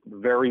whose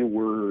very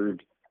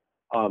word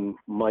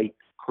might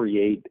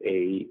create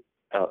a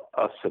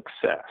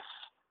success.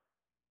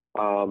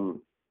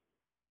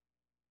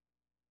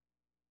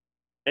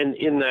 And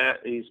in that,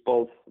 he's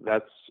both.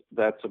 That's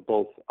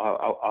both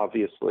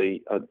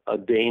obviously a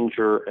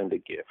danger and a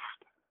gift.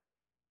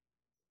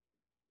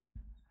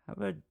 How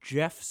about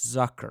Jeff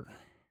Zucker?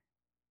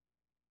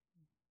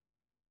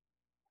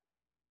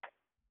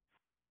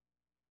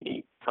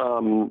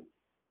 Among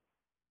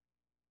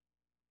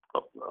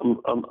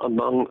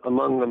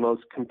the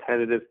most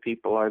competitive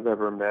people I've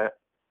ever met.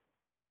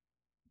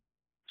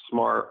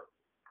 smart,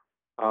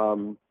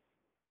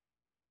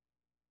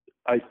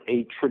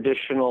 a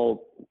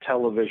traditional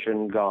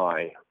television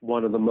guy,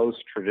 one of the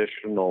most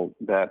traditional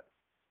that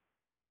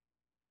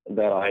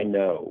I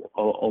know,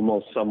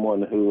 almost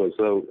someone who, as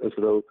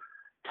though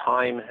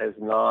time has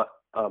not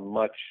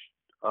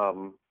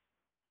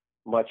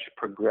much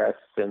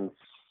progressed since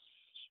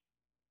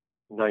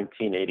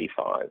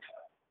 1985.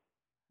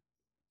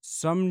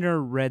 Sumner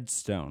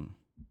Redstone.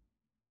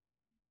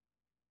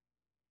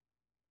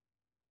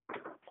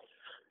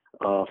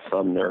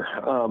 Sumner.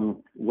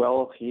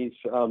 Well, he's,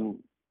 there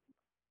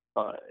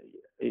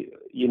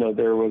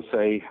was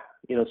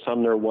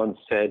Sumner once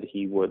said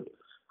he would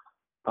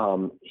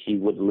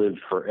live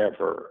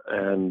forever,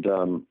 and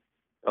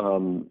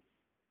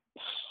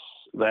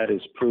that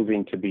is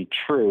proving to be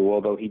true.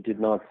 Although he did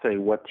not say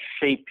what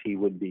shape he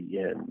would be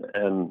in,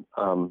 and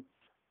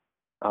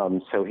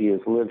so he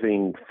is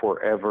living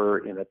forever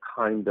in a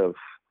kind of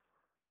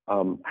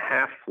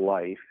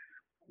half-life,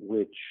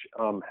 which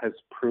has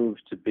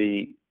proved to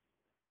be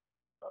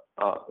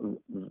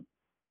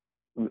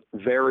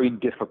very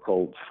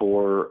difficult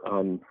for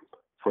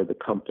the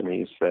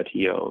companies that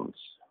he owns.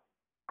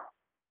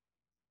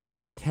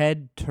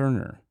 Ted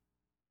Turner.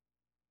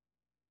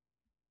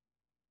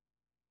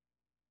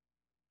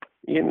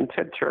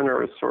 Ted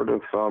Turner is sort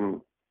of, a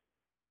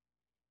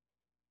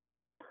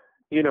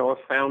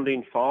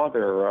founding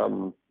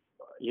father.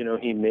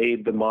 He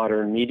made the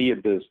modern media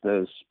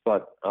business,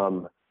 but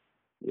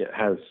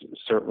has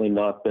certainly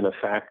not been a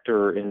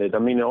factor in it. I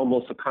mean,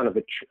 almost a kind of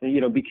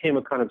became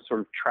a kind of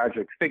sort of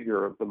tragic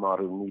figure of the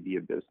modern media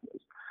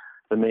business.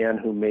 The man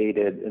who made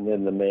it, and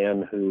then the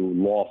man who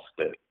lost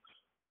it.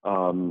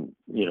 And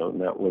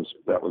that was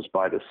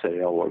by the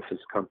sale of his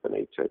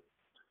company to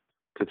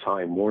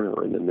Time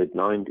Warner in the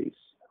mid-90s.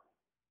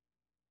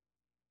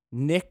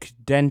 Nick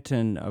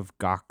Denton of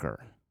Gawker.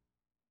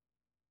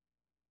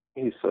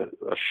 He's a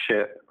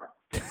shit.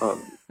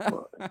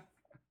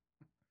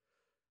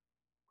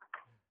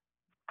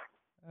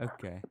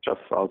 Okay.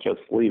 I'll just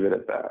leave it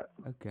at that.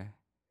 Okay.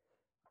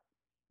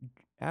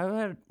 How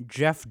about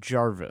Jeff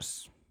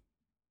Jarvis?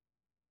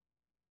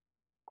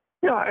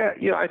 Yeah,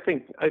 I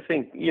think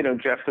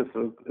Jeff is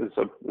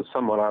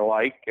someone I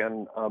like,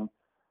 and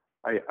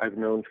I've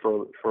known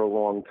for a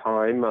long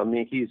time. I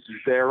mean, he's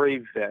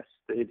very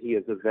vested. He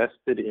has a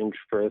vested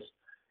interest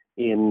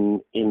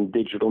in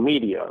digital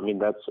media. I mean,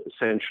 that's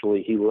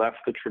essentially, he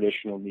left the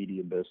traditional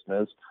media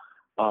business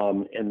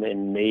and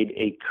then made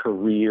a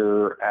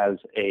career as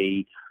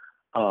a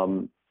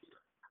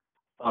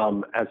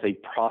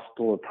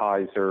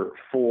proselytizer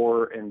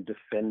for and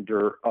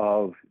defender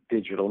of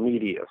digital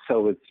media.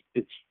 So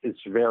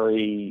it's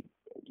very,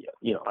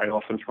 I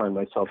often find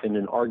myself in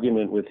an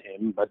argument with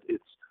him, but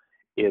it's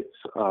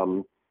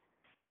an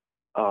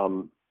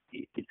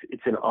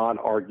odd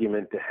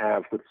argument to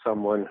have with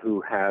someone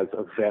who has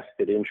a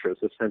vested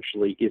interest,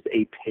 essentially is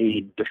a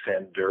paid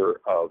defender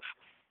of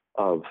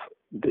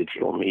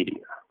digital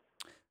media.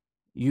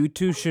 You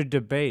two should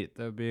debate.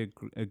 That would be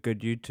a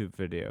good YouTube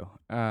video.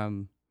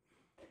 How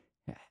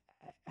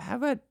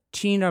about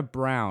Tina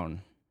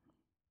Brown?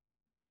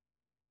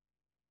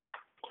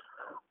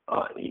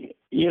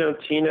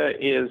 Tina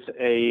is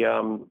a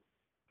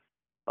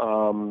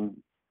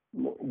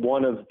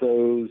one of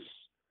those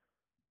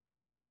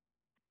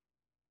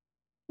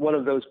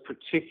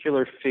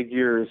particular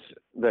figures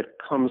that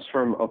comes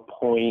from a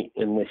point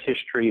in the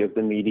history of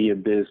the media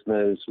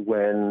business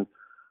when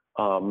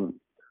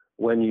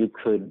you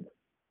could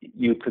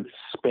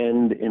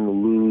spend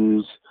and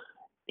lose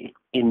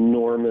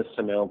enormous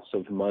amounts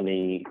of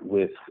money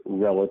with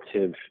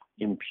relative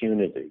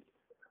impunity.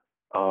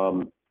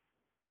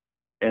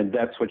 And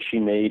that's what she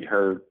made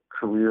her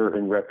career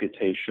and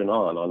reputation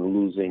on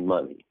losing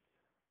money.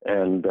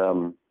 And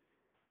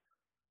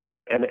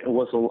it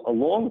was a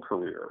long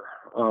career.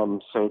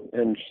 And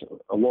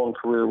a long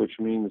career, which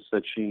means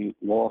that she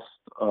lost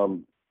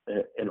an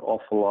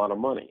awful lot of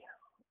money.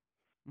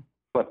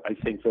 But I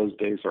think those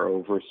days are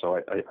over, so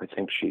I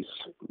think she's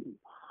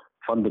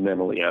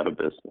fundamentally out of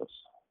business.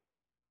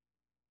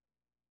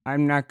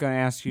 I'm not going to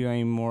ask you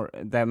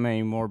that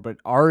many more, but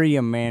Ari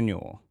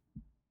Emanuel.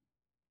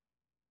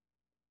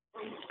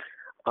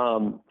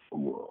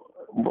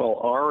 Well,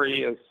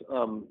 Ari is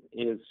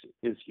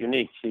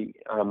unique. She,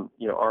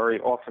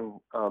 Ari often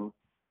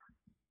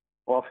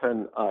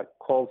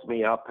calls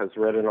me up. Has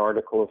read an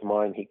article of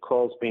mine. He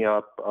calls me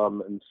up,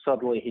 and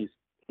suddenly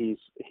he's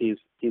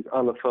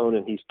on the phone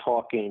and he's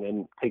talking,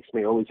 and it takes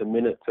me always a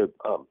minute to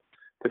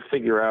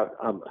figure out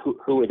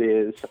who it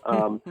is.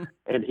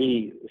 And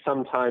he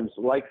sometimes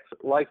likes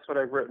what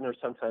I've written, or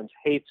sometimes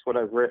hates what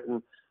I've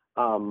written,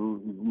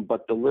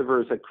 but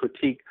delivers a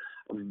critique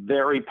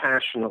very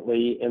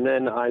passionately. And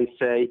then I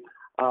say,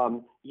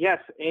 yes,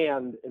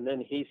 and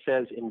then he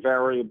says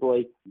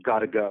invariably,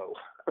 gotta go.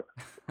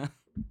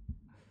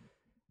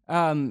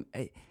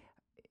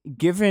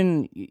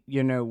 Given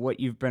what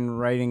you've been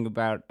writing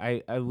about,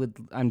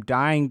 I'm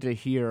dying to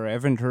hear. I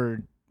haven't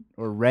heard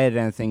or read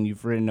anything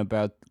you've written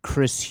about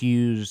Chris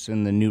Hughes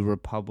and the New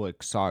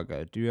Republic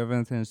saga. Do you have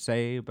anything to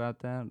say about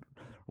that,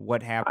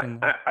 What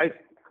happened?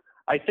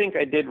 I think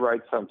I did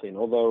write something,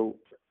 although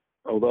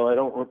I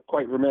don't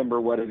quite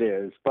remember what it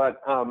is.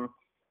 But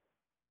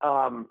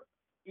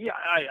yeah,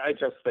 I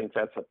just think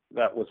that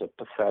was a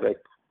pathetic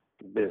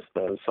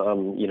business.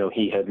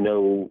 He had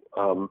no.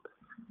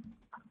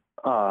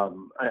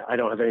 I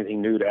don't have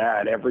anything new to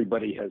add.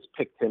 Everybody has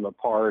picked him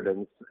apart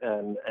and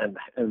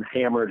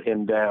hammered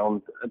him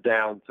down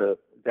to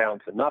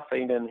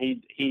nothing, and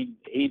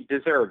he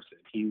deserves it.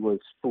 He was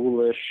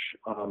foolish,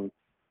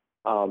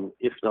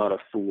 if not a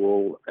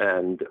fool,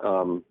 and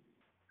a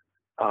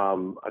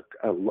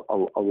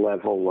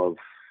level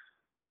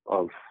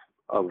of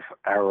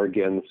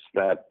arrogance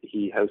that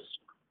he has,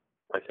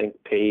 I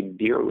think, paid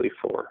dearly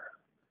for.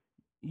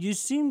 You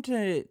seem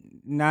to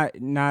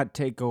not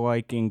take a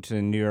liking to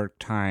the New York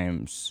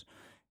Times.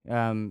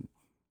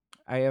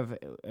 I have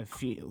a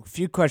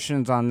few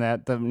questions on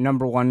that. The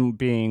number one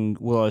being,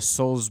 will a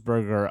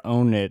Sulzberger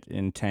own it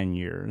in 10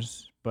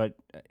 years? But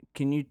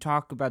can you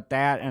talk about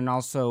that, and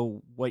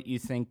also what you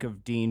think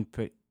of Dean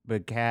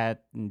Baquet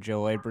and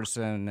Joe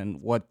Aberson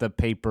and what the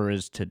paper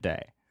is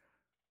today?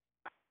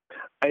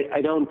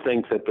 I don't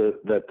think that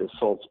the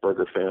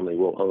Sulzberger family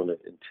will own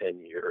it in 10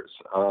 years.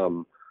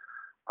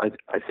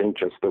 I think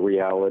just the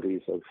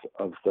realities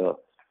of the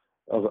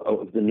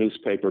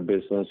newspaper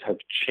business have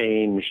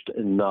changed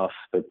enough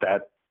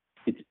that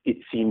it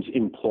seems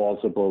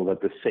implausible that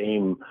the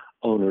same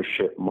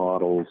ownership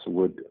models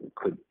would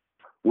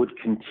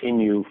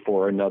continue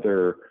for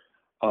another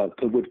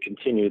would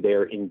continue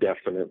there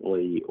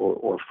indefinitely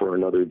or for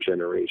another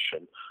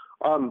generation.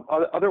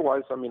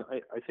 Otherwise, I mean,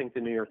 I think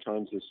the New York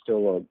Times is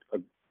still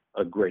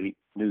a great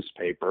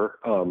newspaper.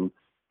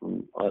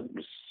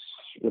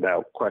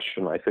 Without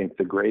question, I think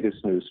the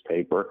greatest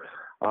newspaper.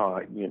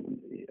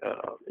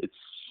 It's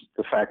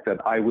the fact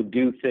that I would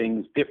do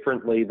things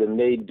differently than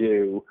they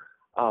do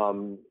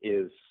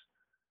is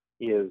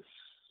a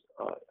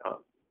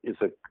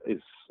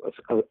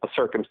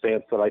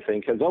circumstance that I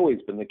think has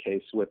always been the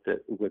case with the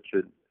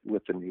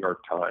New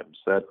York Times,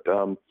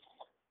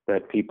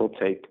 that people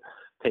take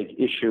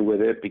issue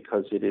with it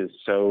because it is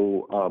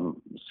so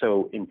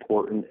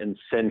important and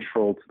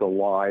central to the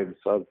lives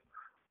of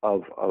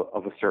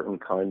a certain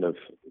kind of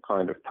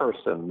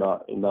person,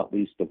 not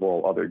least of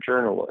all other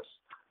journalists.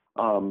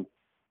 So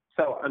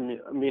I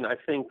mean, I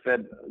think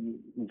that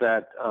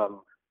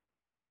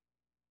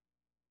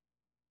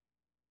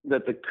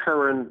the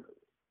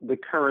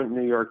current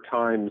New York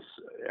Times,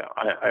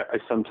 I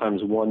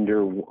sometimes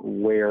wonder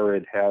where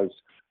it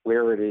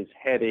is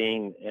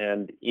heading,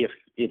 and if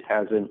it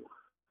hasn't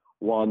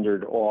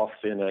wandered off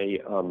in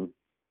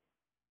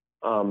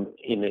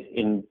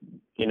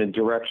a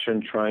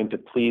direction trying to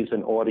please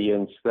an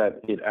audience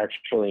that it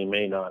actually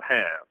may not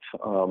have.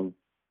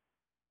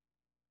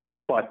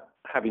 But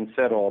having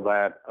said all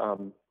that,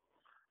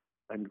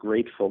 I'm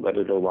grateful that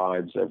it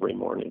arrives every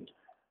morning.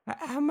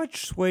 How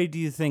much sway do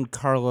you think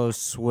Carlos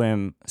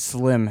Slim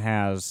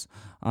has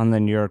on the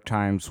New York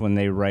Times when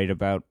they write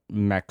about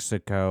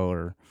Mexico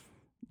or,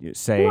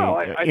 say,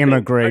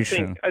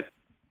 immigration?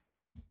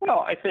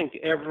 I think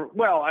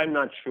I'm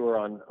not sure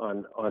on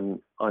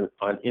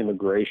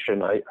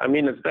immigration. I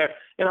mean, it's there,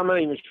 and I'm not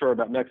even sure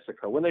about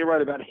Mexico. When they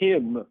write about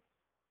him,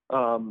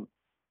 I'm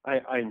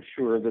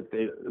sure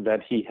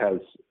that he has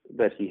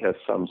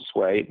some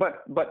sway,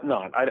 but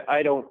not.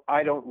 I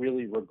don't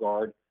really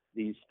regard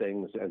these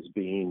things as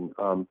being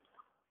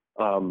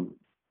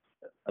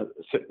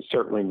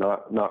certainly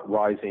not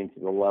rising to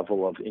the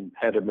level of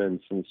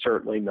impediments, and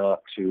certainly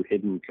not to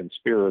hidden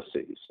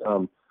conspiracies.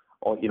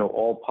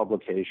 All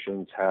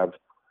publications have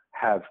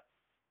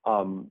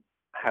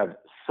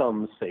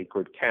some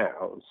sacred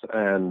cows,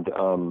 and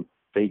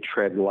they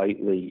tread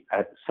lightly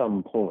at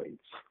some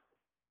points.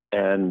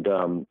 And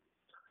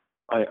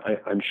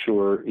I'm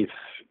sure if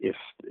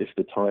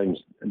the Times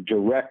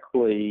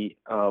directly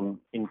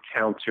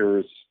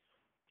encounters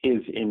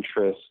his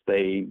interests,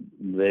 they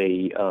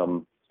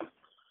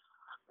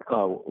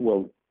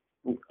will.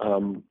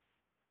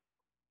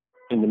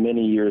 In the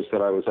many years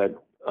that I was at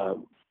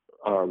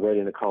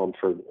writing a column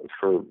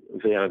for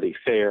Vanity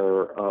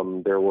Fair,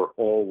 there were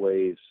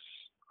always,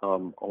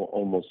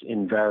 almost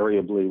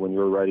invariably, when you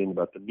were writing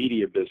about the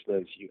media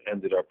business, you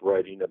ended up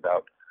writing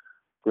about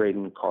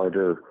Graydon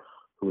Carter,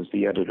 who was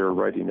the editor,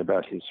 writing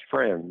about his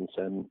friends,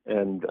 and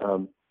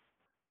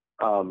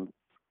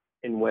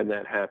when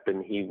that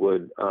happened, he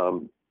would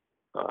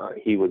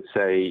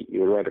say, you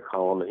would write a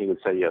column, and he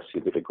would say, yes,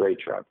 you did a great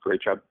job,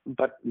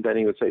 but then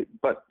he would say,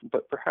 but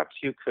perhaps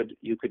you could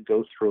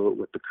go through it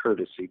with the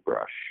courtesy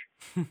brush.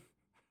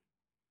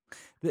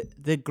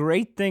 The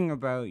great thing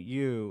about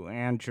you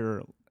and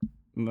your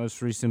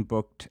most recent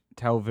book,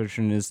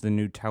 Television is the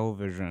New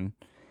Television,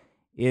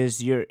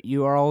 is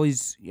you are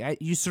always,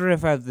 you sort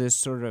of have this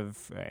sort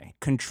of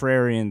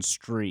contrarian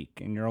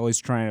streak, and you're always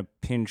trying to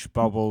pinch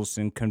bubbles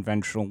in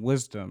conventional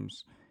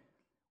wisdoms.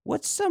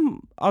 What's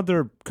some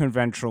other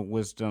conventional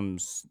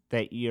wisdoms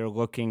that you're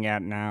looking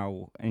at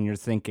now and you're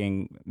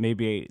thinking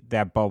maybe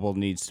that bubble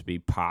needs to be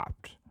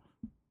popped?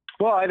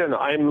 Well, I don't know.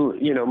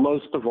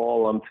 Most of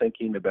all, I'm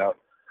thinking about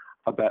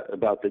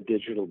about the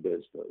digital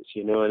business,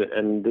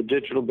 and the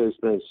digital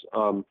business,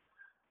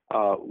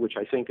 which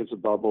I think is a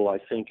bubble. I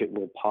think it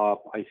will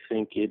pop. I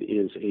think it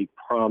is a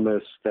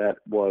promise that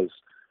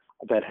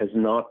has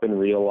not been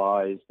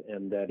realized,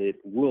 and that it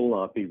will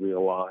not be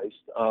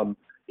realized.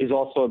 Is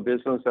also a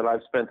business that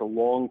I've spent a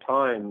long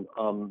time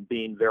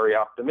being very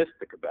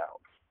optimistic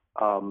about.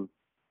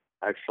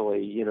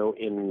 Actually,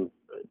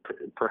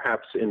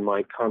 perhaps in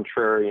my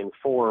contrarian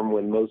form,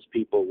 when most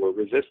people were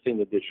resisting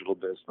the digital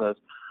business,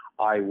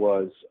 I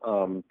was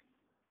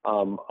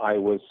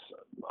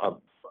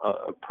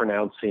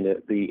pronouncing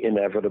it the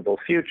inevitable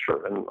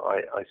future, and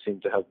I seem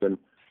to have been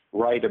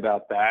right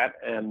about that.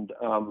 And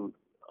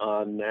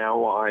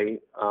now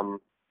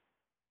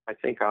I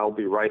think I'll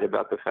be right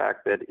about the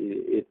fact that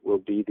it will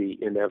be the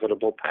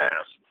inevitable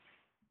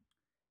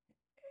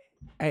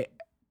past.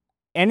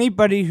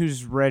 Anybody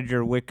who's read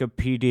your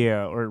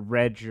Wikipedia or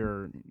read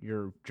your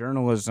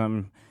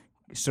journalism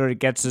sort of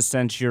gets a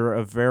sense you're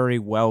a very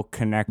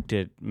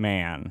well-connected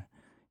man.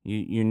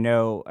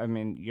 I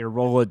mean, your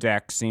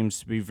Rolodex seems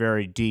to be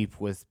very deep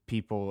with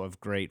people of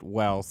great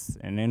wealth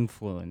and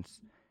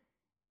influence.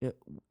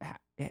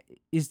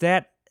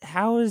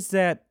 How has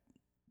that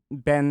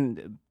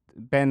been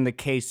the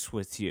case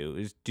with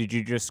you? Did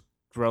you just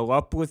grow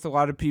up with a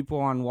lot of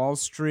people on Wall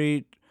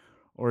Street?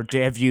 Or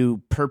have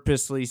you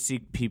purposely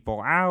seek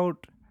people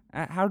out?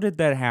 How did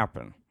that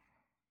happen?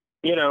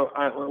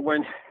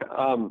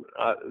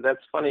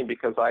 That's funny,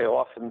 because I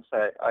often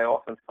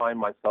find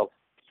myself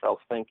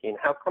thinking,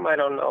 how come I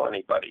don't know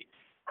anybody?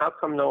 How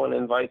come no one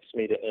invites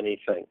me to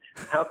anything?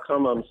 How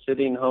come I'm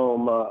sitting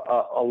home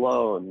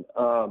alone?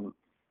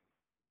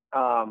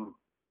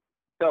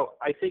 So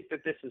I think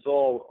that this is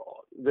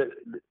all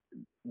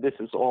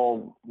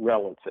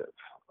relative.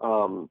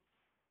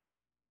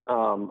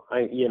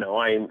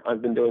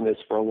 I've been doing this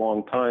for a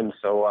long time,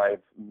 so I've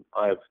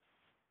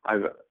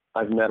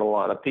met a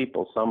lot of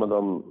people. Some of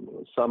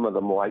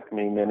them like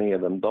me, many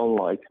of them don't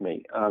like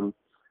me.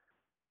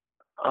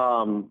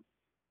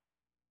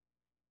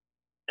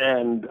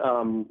 And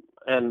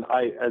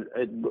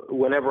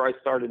whenever I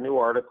start a new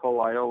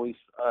article, I always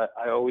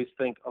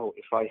think, oh,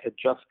 if I had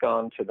just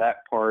gone to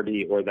that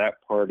party or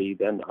that party,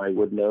 then I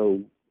would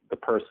know the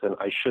person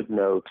I should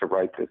know to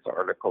write this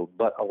article.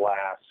 But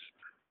alas,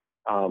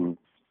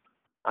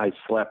 I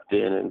slept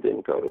in and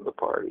didn't go to the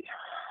party.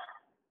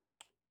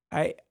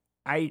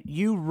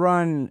 You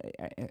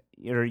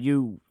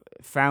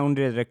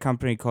founded a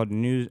company called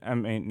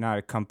not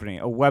a company,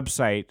 a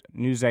website,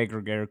 news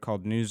aggregator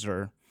called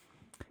Newser.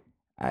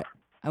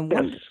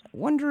 I'm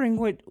wondering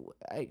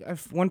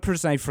one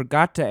person I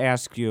forgot to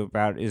ask you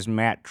about is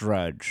Matt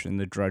Drudge in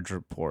the Drudge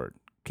Report.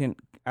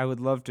 I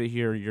would love to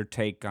hear your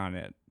take on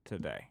it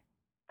today.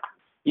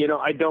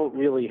 I don't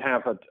really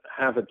have a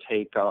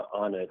take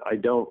on it.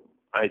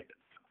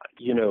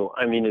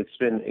 It's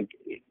been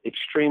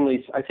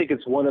extremely, I think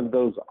it's one of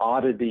those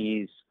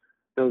oddities,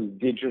 those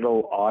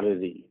digital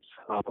oddities.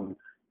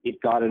 It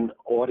got an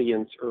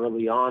audience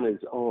early on, has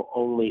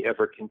only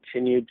ever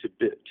continued to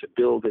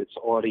build its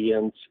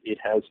audience. It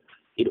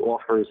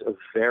offers a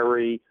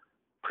very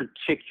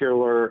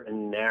particular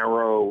and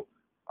narrow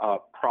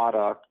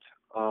product.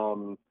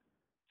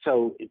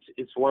 So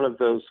it's one of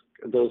those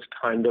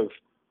kind of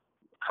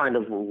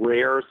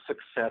rare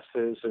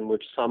successes in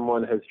which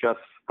someone has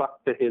just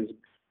stuck to his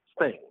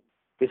thing.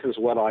 This is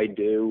what I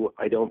do.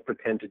 I don't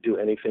pretend to do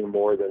anything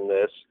more than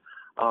this.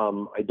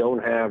 I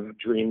don't have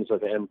dreams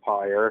of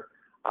empire.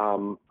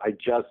 I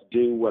just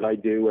do what I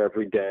do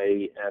every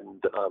day,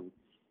 and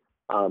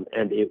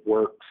it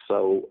works.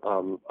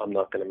 So I'm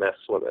not going to mess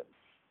with it.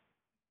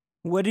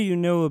 What do you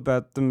know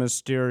about the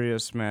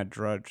mysterious Matt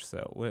Drudge,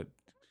 though?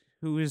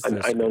 Who is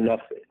this? I know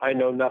nothing. I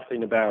know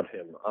nothing about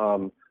him.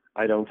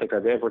 I don't think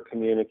I've ever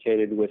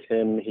communicated with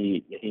him.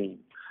 He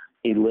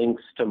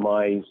links to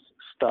my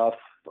stuff,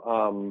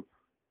 for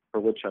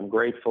which I'm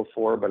grateful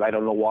for, but I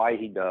don't know why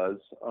he does.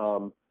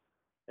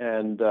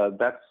 And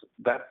that's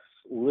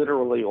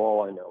literally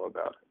all I know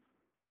about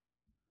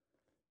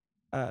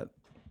him.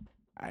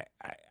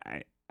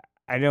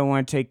 I don't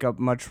want to take up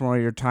much more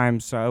of your time,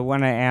 so I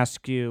want to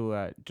ask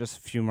you just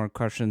a few more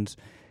questions.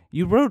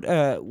 You wrote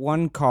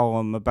one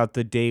column about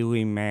the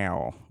Daily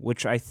Mail,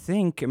 which I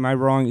think, am I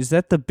wrong, is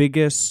that the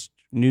biggest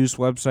news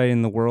website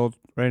in the world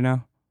right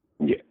now?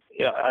 Yeah,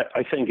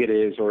 I think it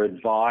is, or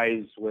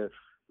advise with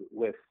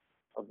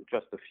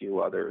just a few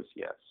others,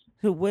 yes.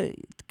 So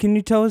can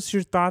you tell us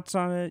your thoughts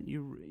on it?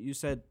 You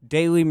said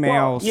Daily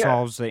Mail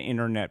solves the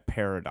internet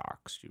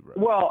paradox. You wrote.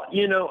 Well,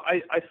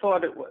 I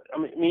thought it was.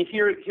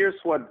 Here's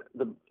what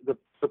the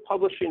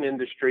publishing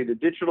industry, the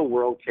digital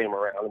world came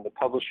around, and the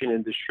publishing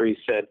industry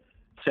said,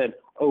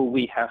 oh,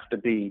 we have to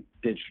be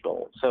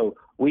digital, so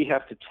we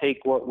have to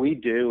take what we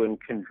do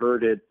and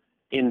convert it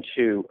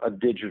into a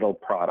digital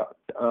product.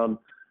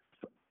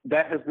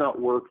 That has not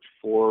worked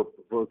for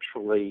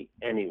virtually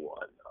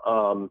anyone.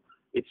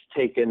 It's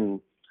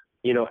taken,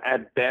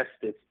 at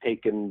best, it's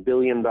taken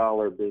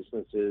billion-dollar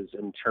businesses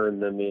and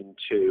turned them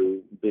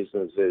into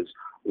businesses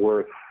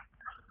worth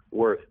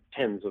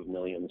tens of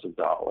millions of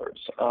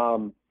dollars.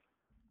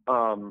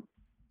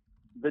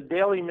 The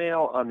Daily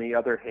Mail, on the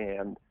other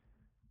hand,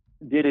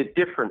 did it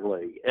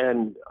differently.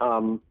 And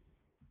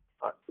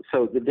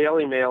so the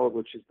Daily Mail,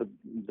 which is the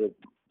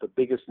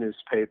biggest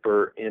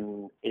newspaper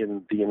in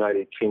the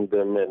United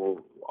Kingdom and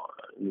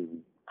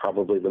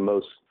probably the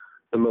most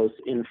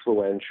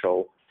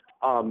influential,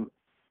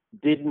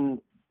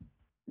 didn't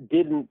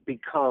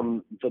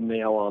become the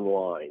Mail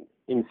Online.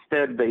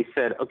 Instead, they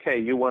said, okay,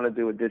 you want to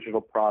do a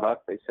digital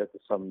product. They said to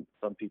some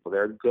people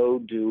there, go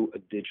do a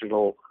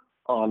digital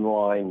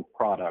online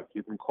product.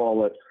 You can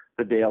call it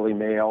the Daily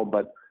Mail,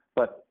 but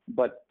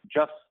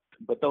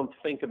don't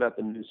think about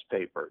the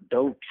newspaper.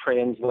 Don't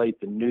translate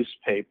the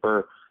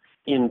newspaper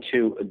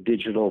into a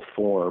digital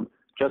form.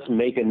 Just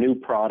make a new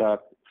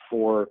product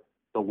for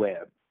the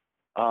web,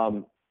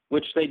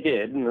 which they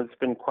did, and it's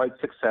been quite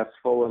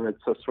successful. And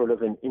it's a sort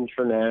of an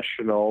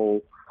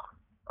international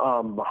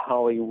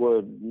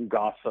Hollywood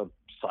gossip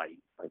site,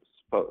 I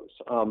suppose.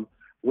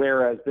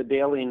 Whereas the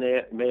Daily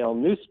Mail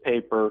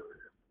newspaper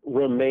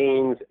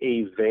remains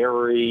a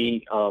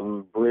very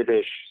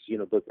British,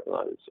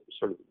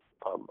 sort of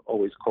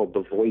always called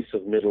the voice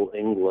of Middle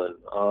England,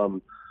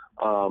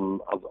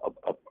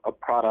 a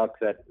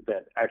product that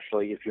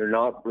actually, if you're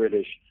not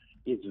British,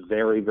 is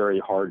very, very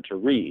hard to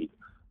read.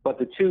 But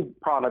the two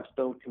products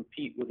don't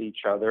compete with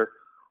each other.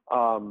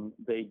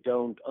 They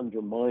don't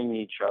undermine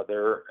each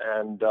other,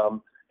 and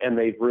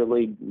they've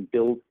really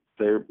built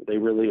they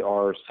really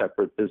are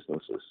separate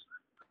businesses.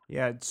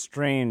 Yeah, it's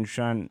strange,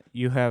 Sean.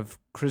 You have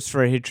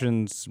Christopher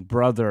Hitchens'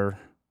 brother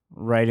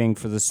writing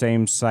for the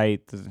same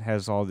site that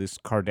has all this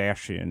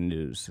Kardashian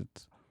news.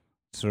 It's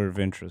sort of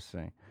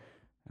interesting.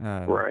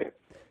 Right.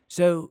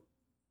 So,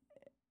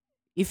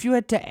 if you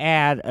had to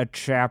add a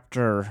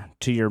chapter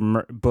to your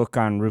book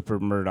on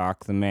Rupert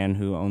Murdoch, the man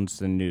who owns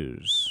the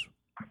news,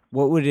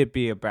 what would it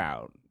be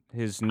about?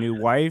 His new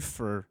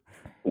wife, or?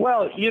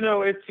 Well,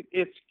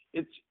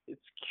 it's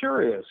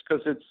curious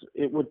because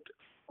it would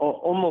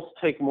almost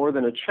take more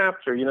than a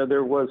chapter.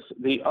 There was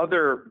the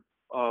other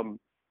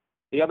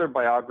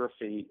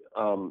biography,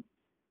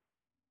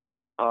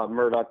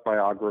 Murdoch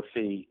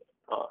biography,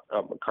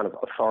 kind of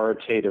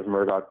authoritative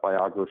Murdoch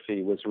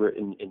biography, was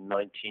written in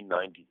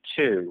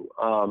 1992,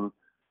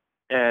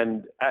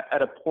 and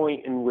at a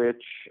point in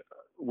which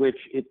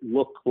it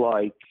looked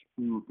like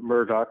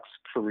Murdoch's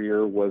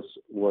career was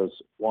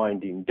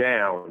winding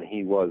down.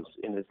 He was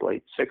in his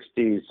late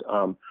 60s.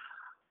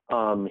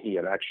 He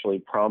had actually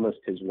promised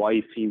his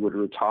wife he would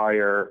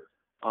retire.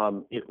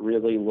 It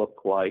really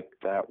looked like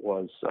that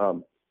was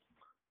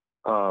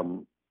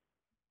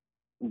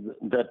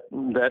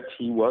that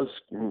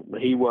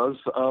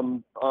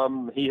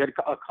he had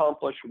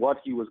accomplished what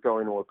he was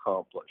going to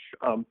accomplish.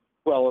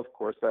 Well, of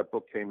course, that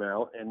book came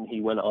out, and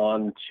he went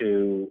on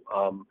to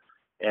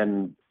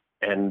and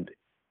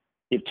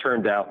it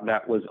turned out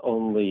that was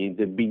only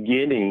the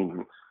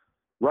beginning,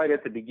 right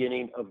at the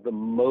beginning of the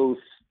most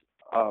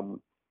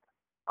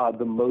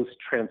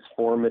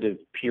transformative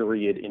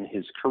period in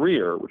his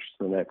career, which is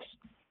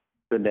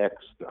the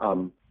next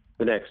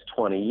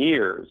 20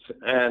 years.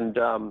 And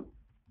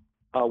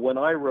when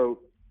I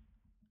wrote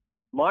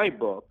my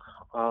book,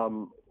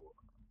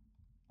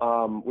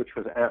 which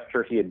was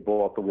after he had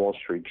bought the Wall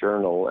Street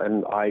Journal,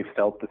 and I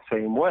felt the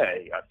same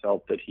way. I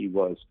felt that he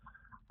was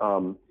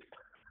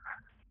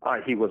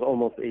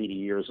almost 80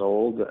 years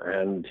old,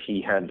 and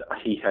he had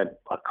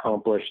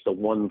accomplished the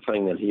one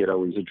thing that he had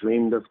always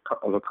dreamed of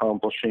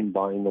accomplishing,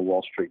 buying the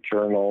Wall Street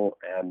Journal,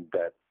 and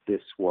that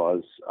this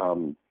was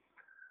the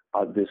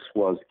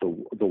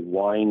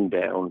wind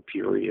down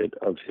period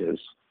of his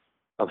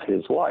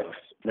life.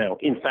 Now,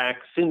 in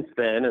fact, since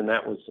then, and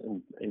that was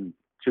in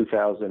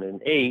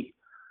 2008,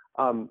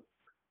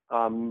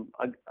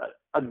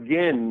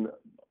 again,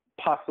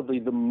 possibly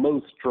the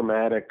most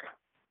dramatic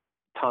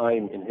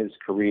time in his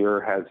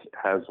career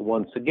has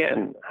once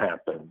again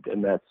happened,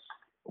 and that's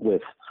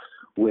with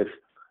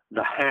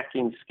the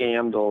hacking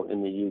scandal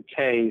in the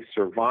UK,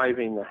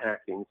 surviving the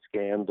hacking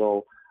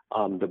scandal,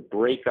 the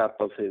breakup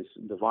of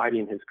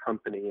dividing his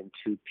company in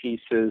two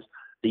pieces,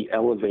 the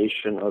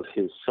elevation of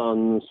his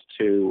sons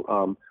to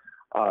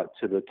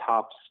the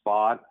top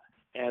spot,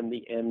 and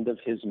the end of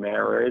his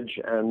marriage,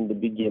 and the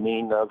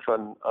beginning of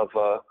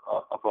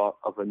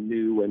a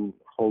new and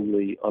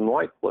wholly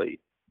unlikely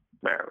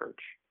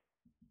marriage.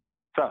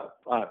 So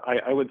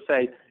I would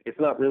say it's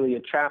not really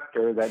a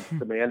chapter that's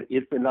the man.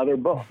 It's another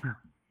book.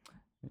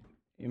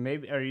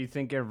 Maybe are you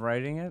thinking of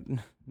writing it?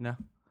 No.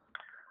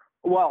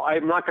 Well,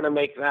 I'm not going to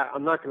make that.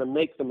 I'm not going to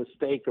make the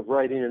mistake of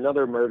writing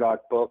another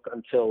Murdoch book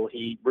until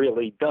he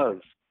really does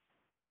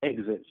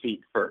exit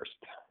feet first.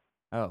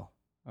 Oh,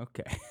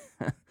 okay.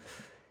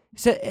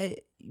 So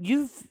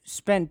you've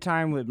spent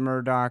time with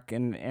Murdoch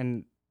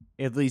and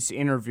at least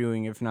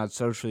interviewing, if not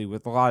socially,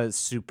 with a lot of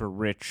super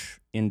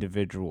rich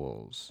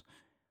individuals.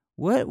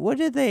 What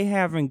do they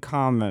have in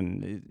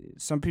common?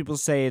 Some people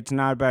say it's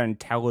not about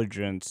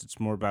intelligence; it's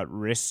more about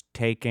risk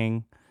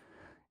taking.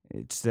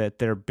 It's that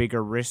they're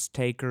bigger risk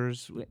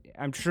takers.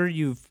 I'm sure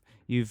you've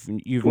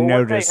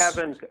noticed.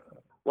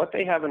 What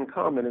they have in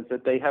common is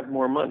that they have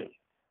more money.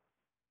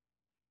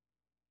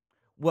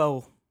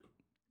 Well,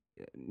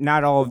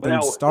 not all of them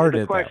Now, the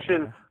started that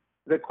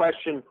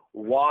question, way.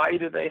 why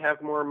do they have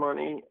more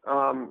money?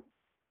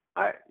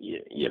 I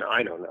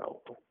don't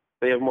know.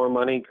 They have more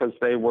money because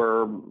they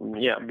were,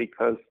 yeah,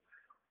 because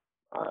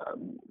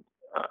um,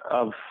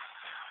 of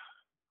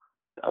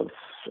of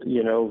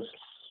you know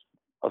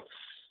of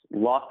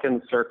luck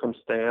and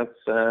circumstance,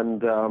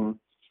 and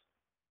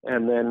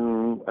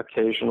then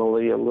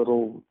occasionally a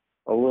little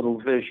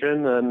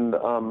vision, and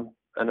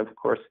of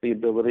course the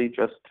ability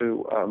just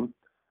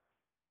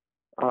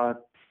uh,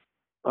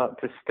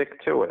 to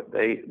stick to it.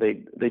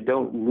 They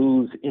don't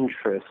lose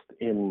interest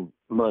in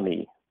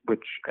money,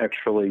 which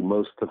actually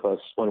most of us,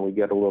 when we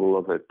get a little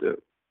of it, do.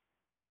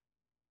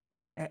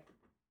 Uh,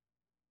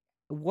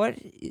 What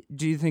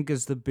do you think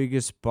is the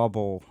biggest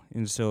bubble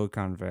in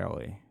Silicon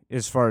Valley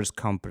as far as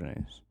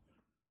companies?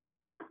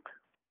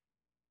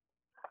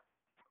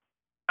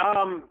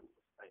 Um,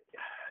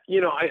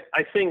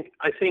 I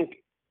think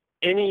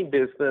any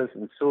business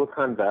in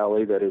Silicon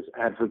Valley that is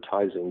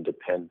advertising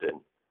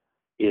dependent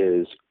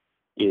is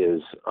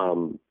is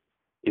um,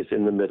 is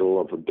in the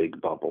middle of a big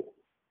bubble.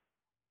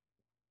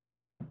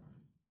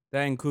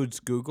 That includes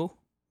Google.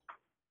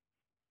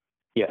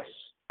 Yes.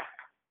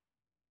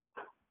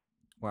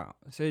 Wow.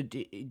 So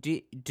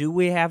do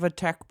we have a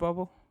tech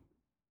bubble?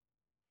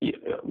 Yeah,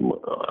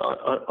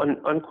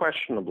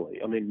 unquestionably.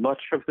 I mean,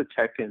 much of the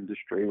tech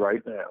industry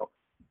right now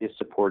is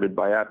supported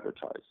by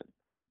advertising,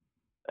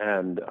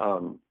 and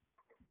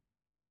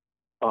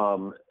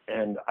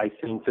and I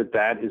think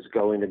that is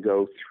going to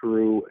go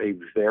through a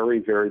very,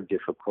 very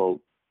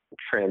difficult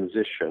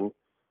transition.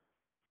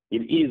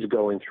 It is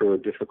going through a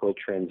difficult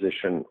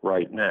transition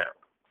right now.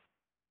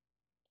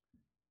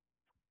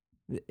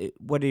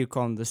 What do you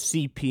call them? The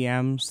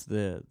CPMS,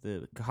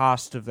 the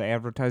cost of the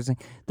advertising.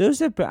 Those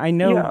have been,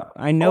 Yeah.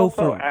 I know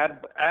Also, from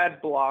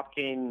ad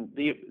blocking,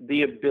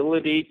 the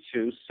ability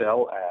to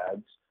sell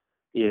ads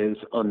is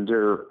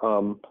under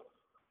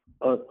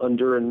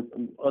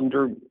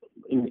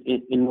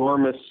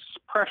enormous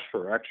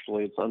pressure.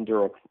 Actually, it's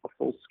under a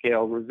full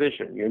scale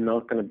revision. You're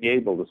not going to be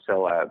able to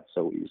sell ads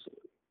so easily.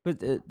 But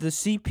the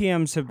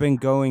CPMS have been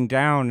going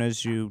down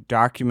as you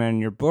document in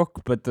your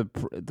book, but the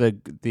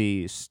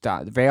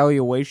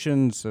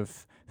valuations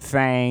of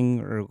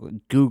Fang or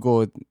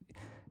Google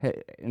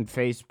and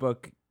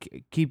Facebook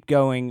keep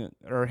going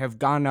or have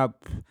gone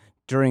up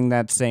during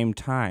that same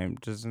time.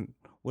 Doesn't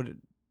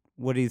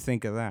what do you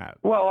think of that?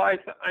 Well, I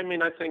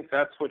mean, I think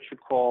that's what you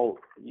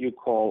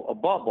call a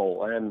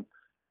bubble, and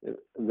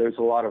there's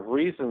a lot of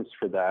reasons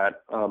for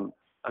that.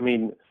 I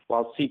mean,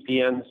 while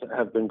CPMs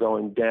have been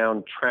going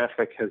down,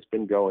 traffic has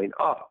been going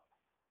up.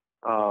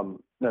 Now,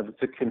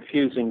 it's a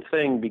confusing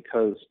thing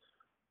because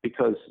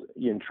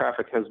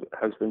traffic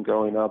has been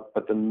going up,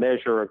 but the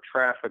measure of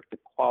traffic, the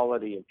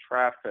quality of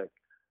traffic,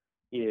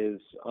 is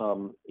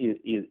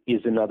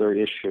another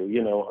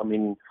issue. I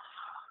mean,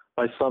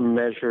 by some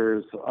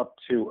measures, up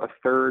to a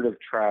third of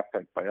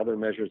traffic. By other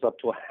measures, up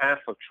to a half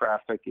of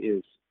traffic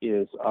is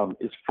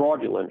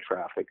fraudulent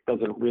traffic.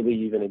 Doesn't really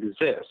even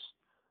exist.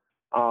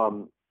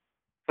 So,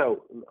 I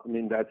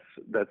mean, that's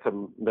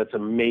a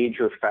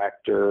major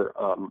factor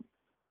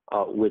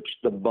which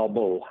the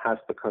bubble has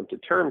to come to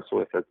terms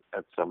with at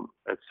some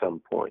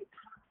point.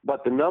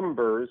 But the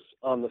numbers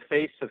on the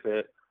face of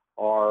it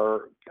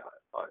are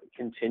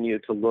continue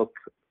to look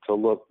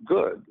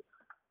good.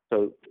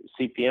 So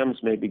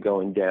CPMs may be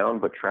going down,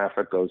 but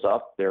traffic goes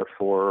up.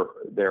 Therefore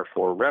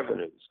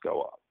revenues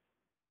go up.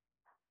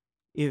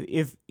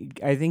 If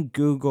I think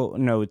Google,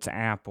 no, it's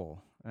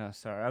Apple.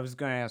 Sorry, I was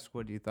going to ask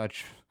what you thought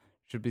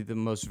should be the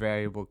most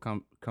valuable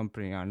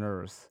company on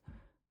earth.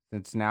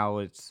 Since now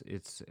it's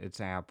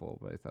Apple,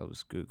 but I thought it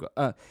was Google.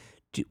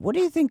 What do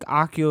you think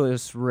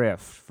Oculus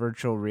Rift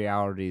virtual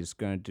reality is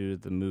going to do to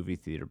the movie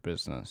theater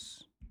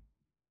business?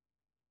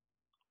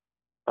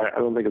 I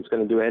don't think it's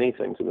going to do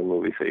anything to the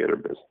movie theater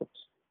business.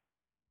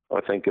 I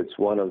think it's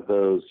one of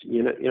those.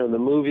 The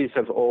movies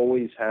have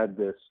always had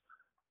this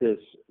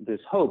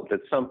hope that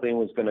something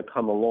was going to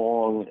come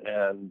along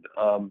and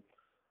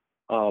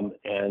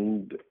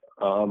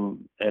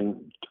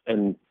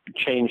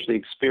change the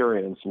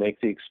experience, make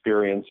the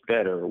experience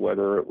better,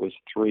 whether it was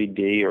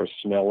 3D or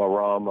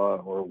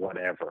Smellorama or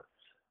whatever.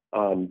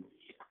 And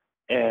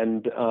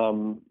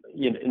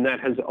that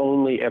has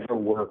only ever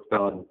worked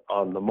on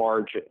the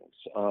margins.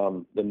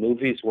 The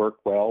movies work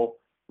well,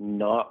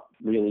 not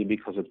really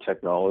because of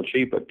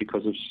technology, but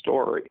because of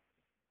story.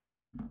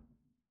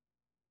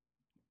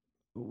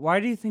 Why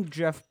do you think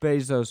Jeff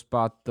Bezos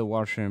bought the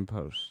Washington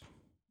Post?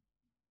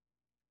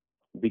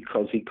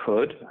 Because he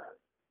could.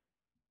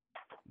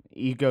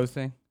 Ego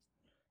thing?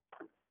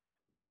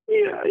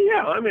 Yeah.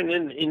 I mean,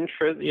 in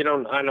interest,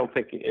 I don't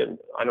think,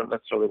 I don't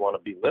necessarily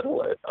want to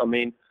belittle it. I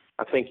mean,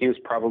 I think he was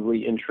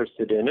probably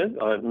interested in it.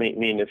 I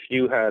mean, if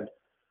you had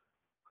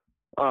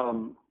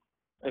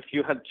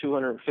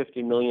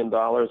 $250 million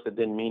that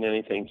didn't mean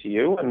anything to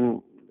you,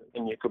 and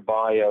you could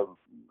buy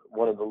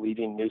one of the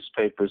leading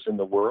newspapers in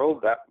the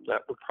world, that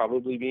would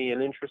probably be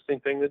an interesting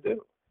thing to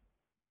do.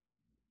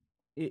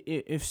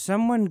 If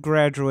someone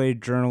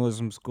graduated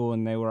journalism school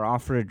and they were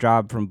offered a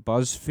job from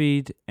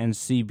BuzzFeed and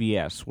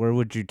CBS, where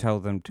would you tell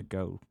them to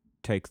go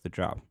take the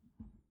job?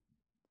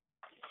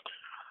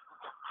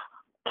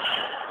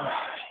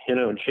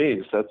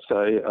 Geez, that's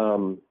a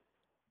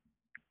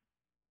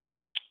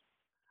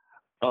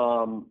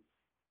I'm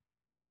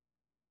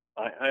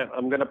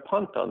going to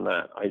punt on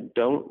that. I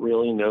don't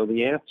really know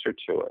the answer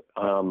to it.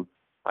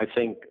 I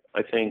think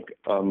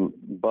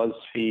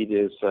BuzzFeed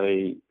is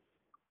an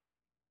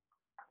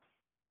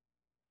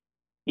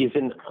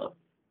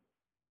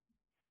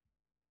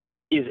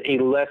is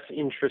a less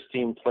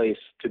interesting place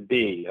to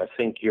be. I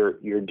think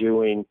you're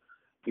doing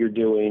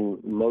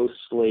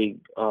mostly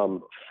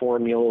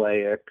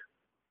formulaic,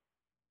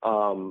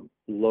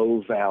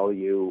 low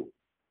value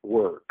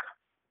work.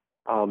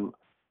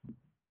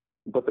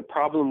 But the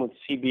problem with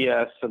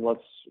CBS, and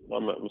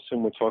I'm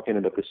assuming we're talking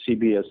about the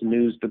CBS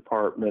News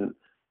department,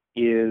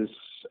 is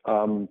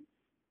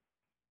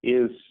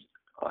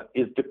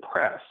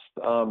depressed.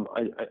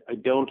 I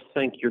don't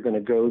think you're going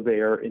to go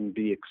there and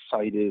be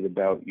excited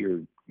about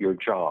your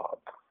job.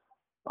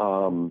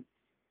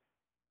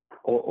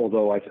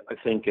 Although I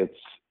think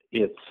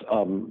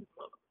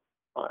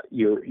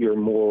you're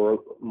more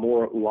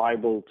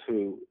liable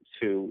to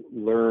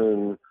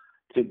learn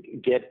to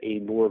get a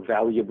more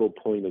valuable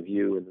point of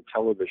view in the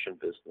television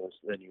business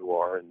than you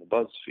are in the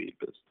BuzzFeed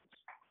business.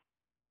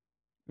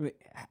 Wait,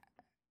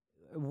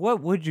 what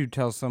would you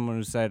tell someone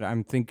who said,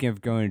 "I'm thinking of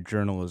going to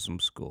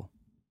journalism school"?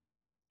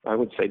 I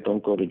would say,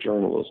 don't go to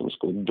journalism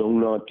school. Do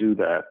not do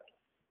that.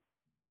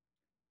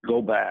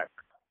 Go back.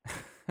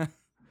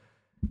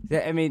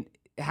 I mean,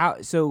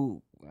 how?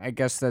 So I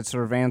guess that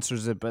sort of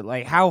answers it. But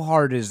like, how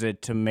hard is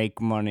it to make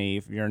money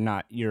if you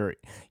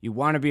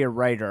want to be a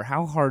writer?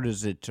 How hard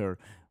is it to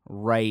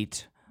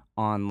write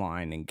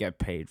online and get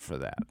paid for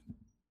that?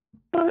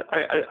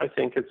 I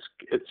think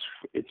it's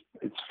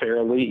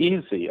fairly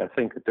easy. I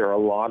think that there are a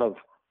lot of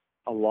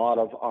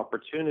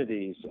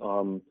opportunities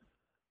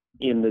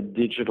in the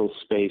digital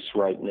space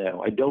right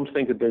now. I don't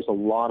think that there's a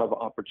lot of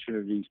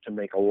opportunities to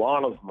make a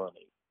lot of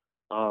money.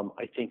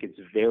 I think it's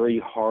very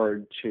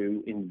hard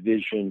to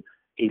envision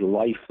a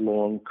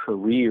lifelong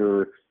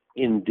career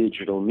in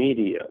digital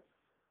media,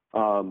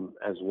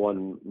 as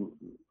one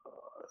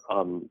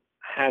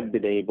had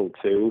been able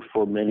to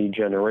for many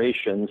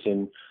generations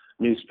in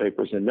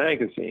newspapers and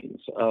magazines.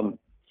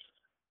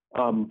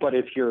 But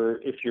if you're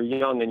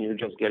young and you're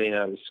just getting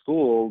out of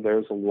school,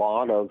 there's a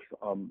lot of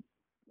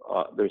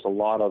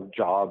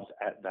jobs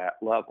at that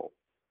level.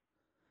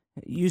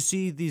 You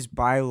see these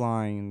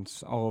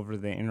bylines all over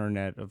the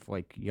internet of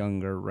like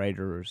younger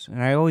writers,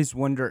 and I always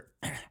wonder,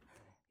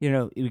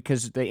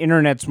 because the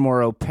internet's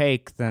more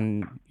opaque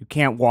than you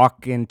can't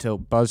walk into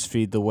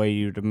BuzzFeed the way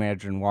you'd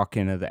imagine walk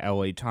into the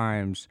LA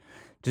Times.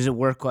 Does it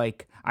work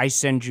like I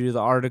send you the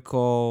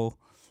article,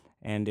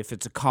 and if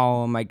it's a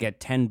column, I get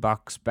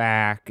 $10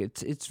 back?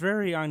 It's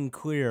very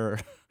unclear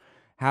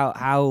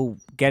how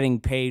getting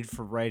paid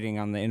for writing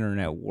on the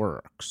internet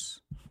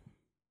works.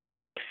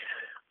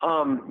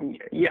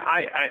 Yeah,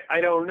 I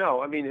don't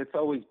know. I mean, it's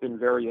always been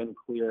very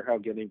unclear how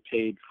getting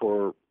paid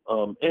for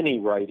any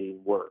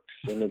writing works,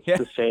 and it's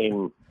the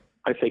same.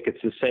 I think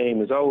it's the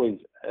same as always.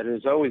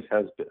 It always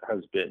has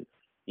been.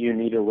 You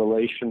need a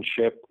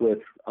relationship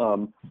with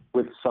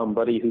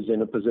somebody who's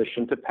in a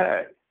position to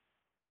pay.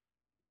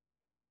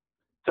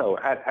 So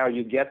how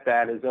you get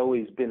that has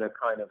always been a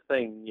kind of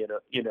thing.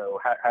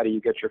 How do you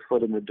get your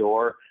foot in the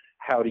door?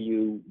 How do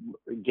you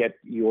get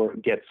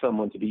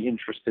someone to be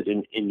interested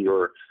in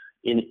your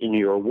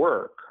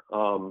work?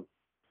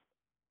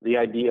 The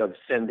idea of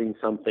sending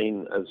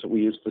something, as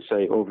we used to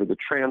say, over the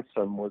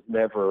transom was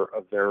never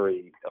a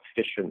very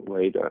efficient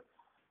way to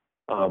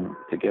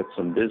get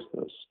some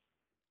business.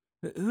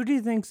 Who do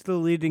you think's the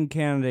leading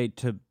candidate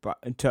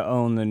to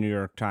own the New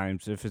York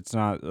Times if it's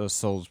not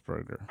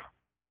Sulzberger?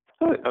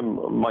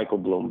 Michael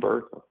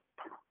Bloomberg.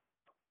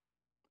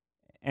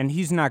 And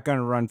he's not going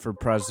to run for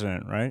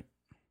president, right?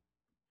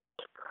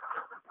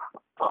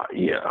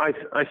 Yeah, I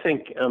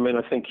think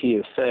he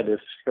has said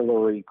if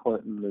Hillary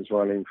Clinton is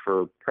running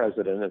for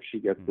president, if she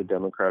gets the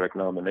Democratic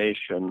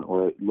nomination,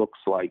 or it looks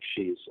like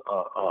she's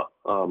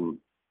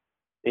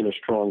in a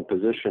strong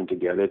position to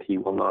get it, he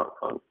will not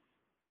run.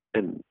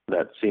 And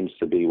that seems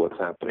to be what's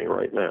happening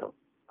right now.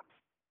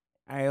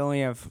 I only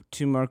have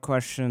 2 more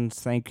questions.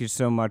 Thank you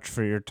so much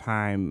for your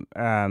time.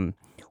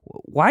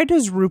 Why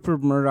does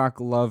Rupert Murdoch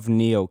love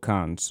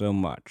neocons so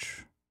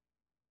much?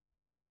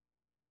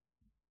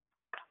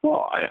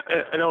 Well,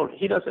 I don't.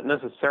 He doesn't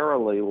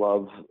necessarily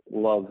love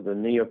the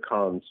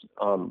neocons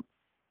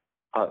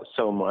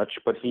so much,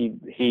 but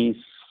he's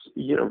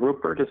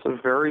Rupert is a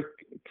very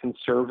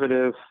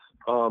conservative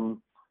guy,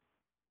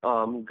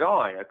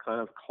 a kind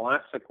of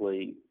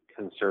classically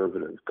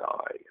conservative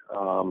guy.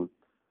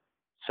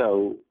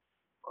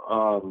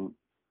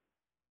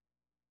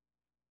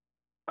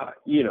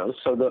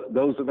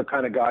 Those are the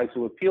kind of guys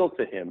who appeal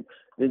to him.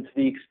 And to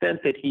the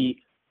extent that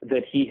he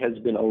has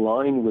been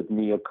aligned with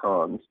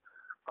neocons,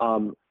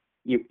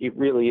 it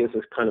really is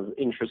this kind of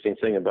interesting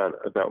thing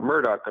about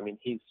Murdoch. I mean,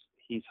 he's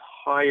he's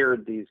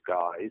hired these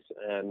guys,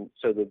 and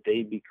so that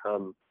they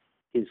become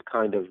his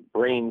kind of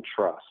brain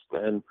trust.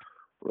 And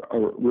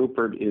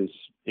Rupert is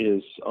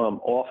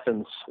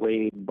often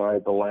swayed by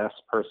the last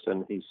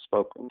person he's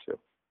spoken to.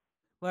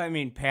 Well, I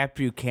mean, Pat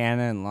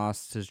Buchanan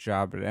lost his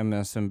job at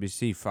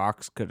MSNBC.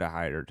 Fox could have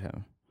hired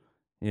him.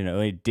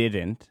 It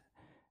didn't.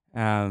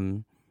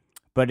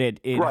 But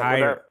it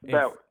right, hired.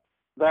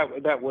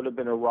 That would have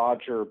been a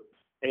Roger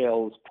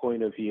Ailes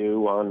point of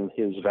view on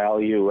his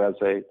value as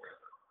a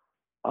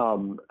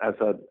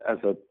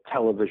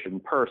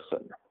television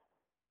person.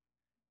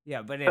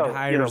 Yeah, but it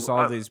hires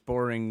all these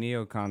boring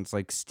neocons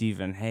like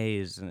Stephen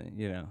Hayes, and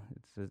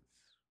it's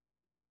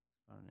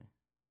funny.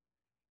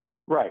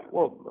 Right.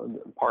 Well,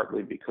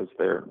 partly because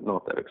they're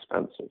not that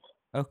expensive.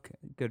 Okay,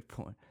 good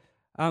point.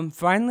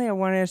 Finally, I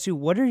want to ask you,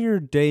 what are your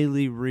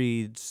daily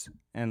reads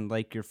and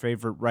like your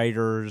favorite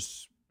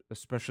writers,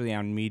 especially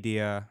on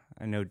media?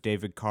 I know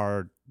David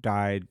Carr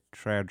died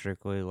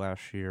tragically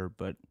last year,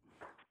 but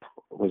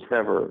we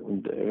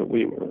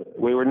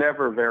were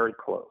never very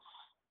close.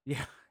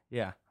 Yeah.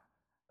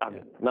 I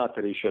mean, not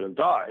that he should have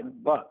died,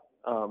 but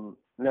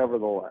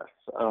nevertheless,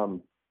 I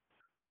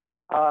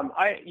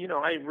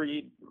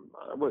read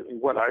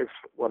what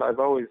I've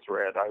always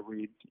read. I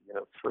read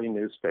 3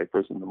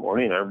 newspapers in the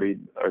morning. I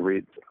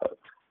read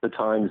the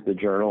Times, the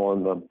Journal,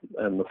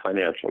 and the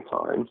Financial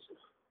Times,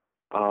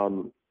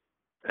 and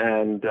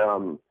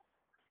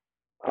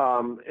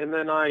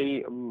then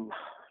I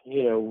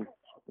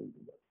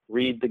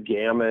read the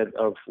gamut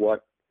of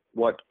what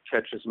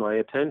catches my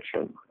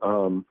attention.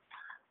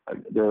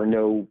 There are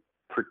no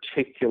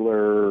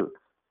particular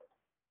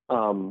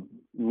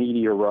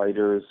media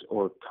writers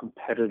or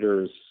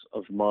competitors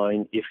of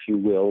mine, if you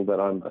will, that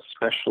I'm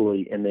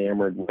especially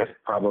enamored with,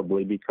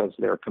 probably because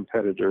they're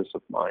competitors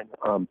of mine.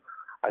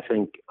 I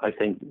think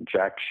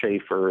Jack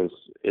Schafer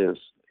is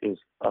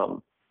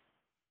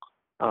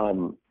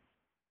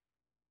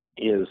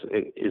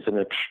an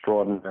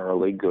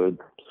extraordinarily good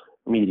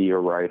media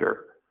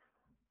writer.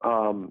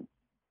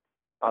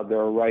 There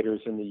are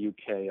writers in the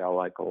UK I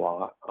like a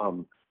lot.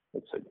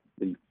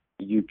 The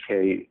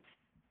UK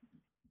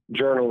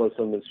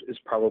journalism is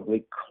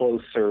probably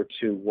closer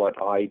to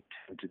what I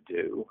tend to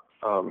do,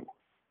 but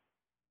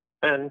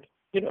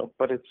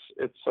it's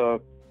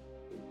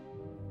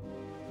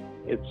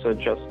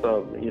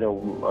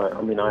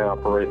I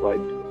operate like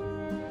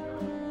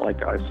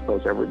I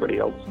suppose everybody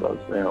else does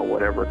now.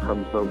 Whatever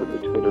comes over the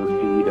Twitter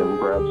feed and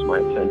grabs my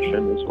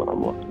attention is what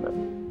I'm looking at.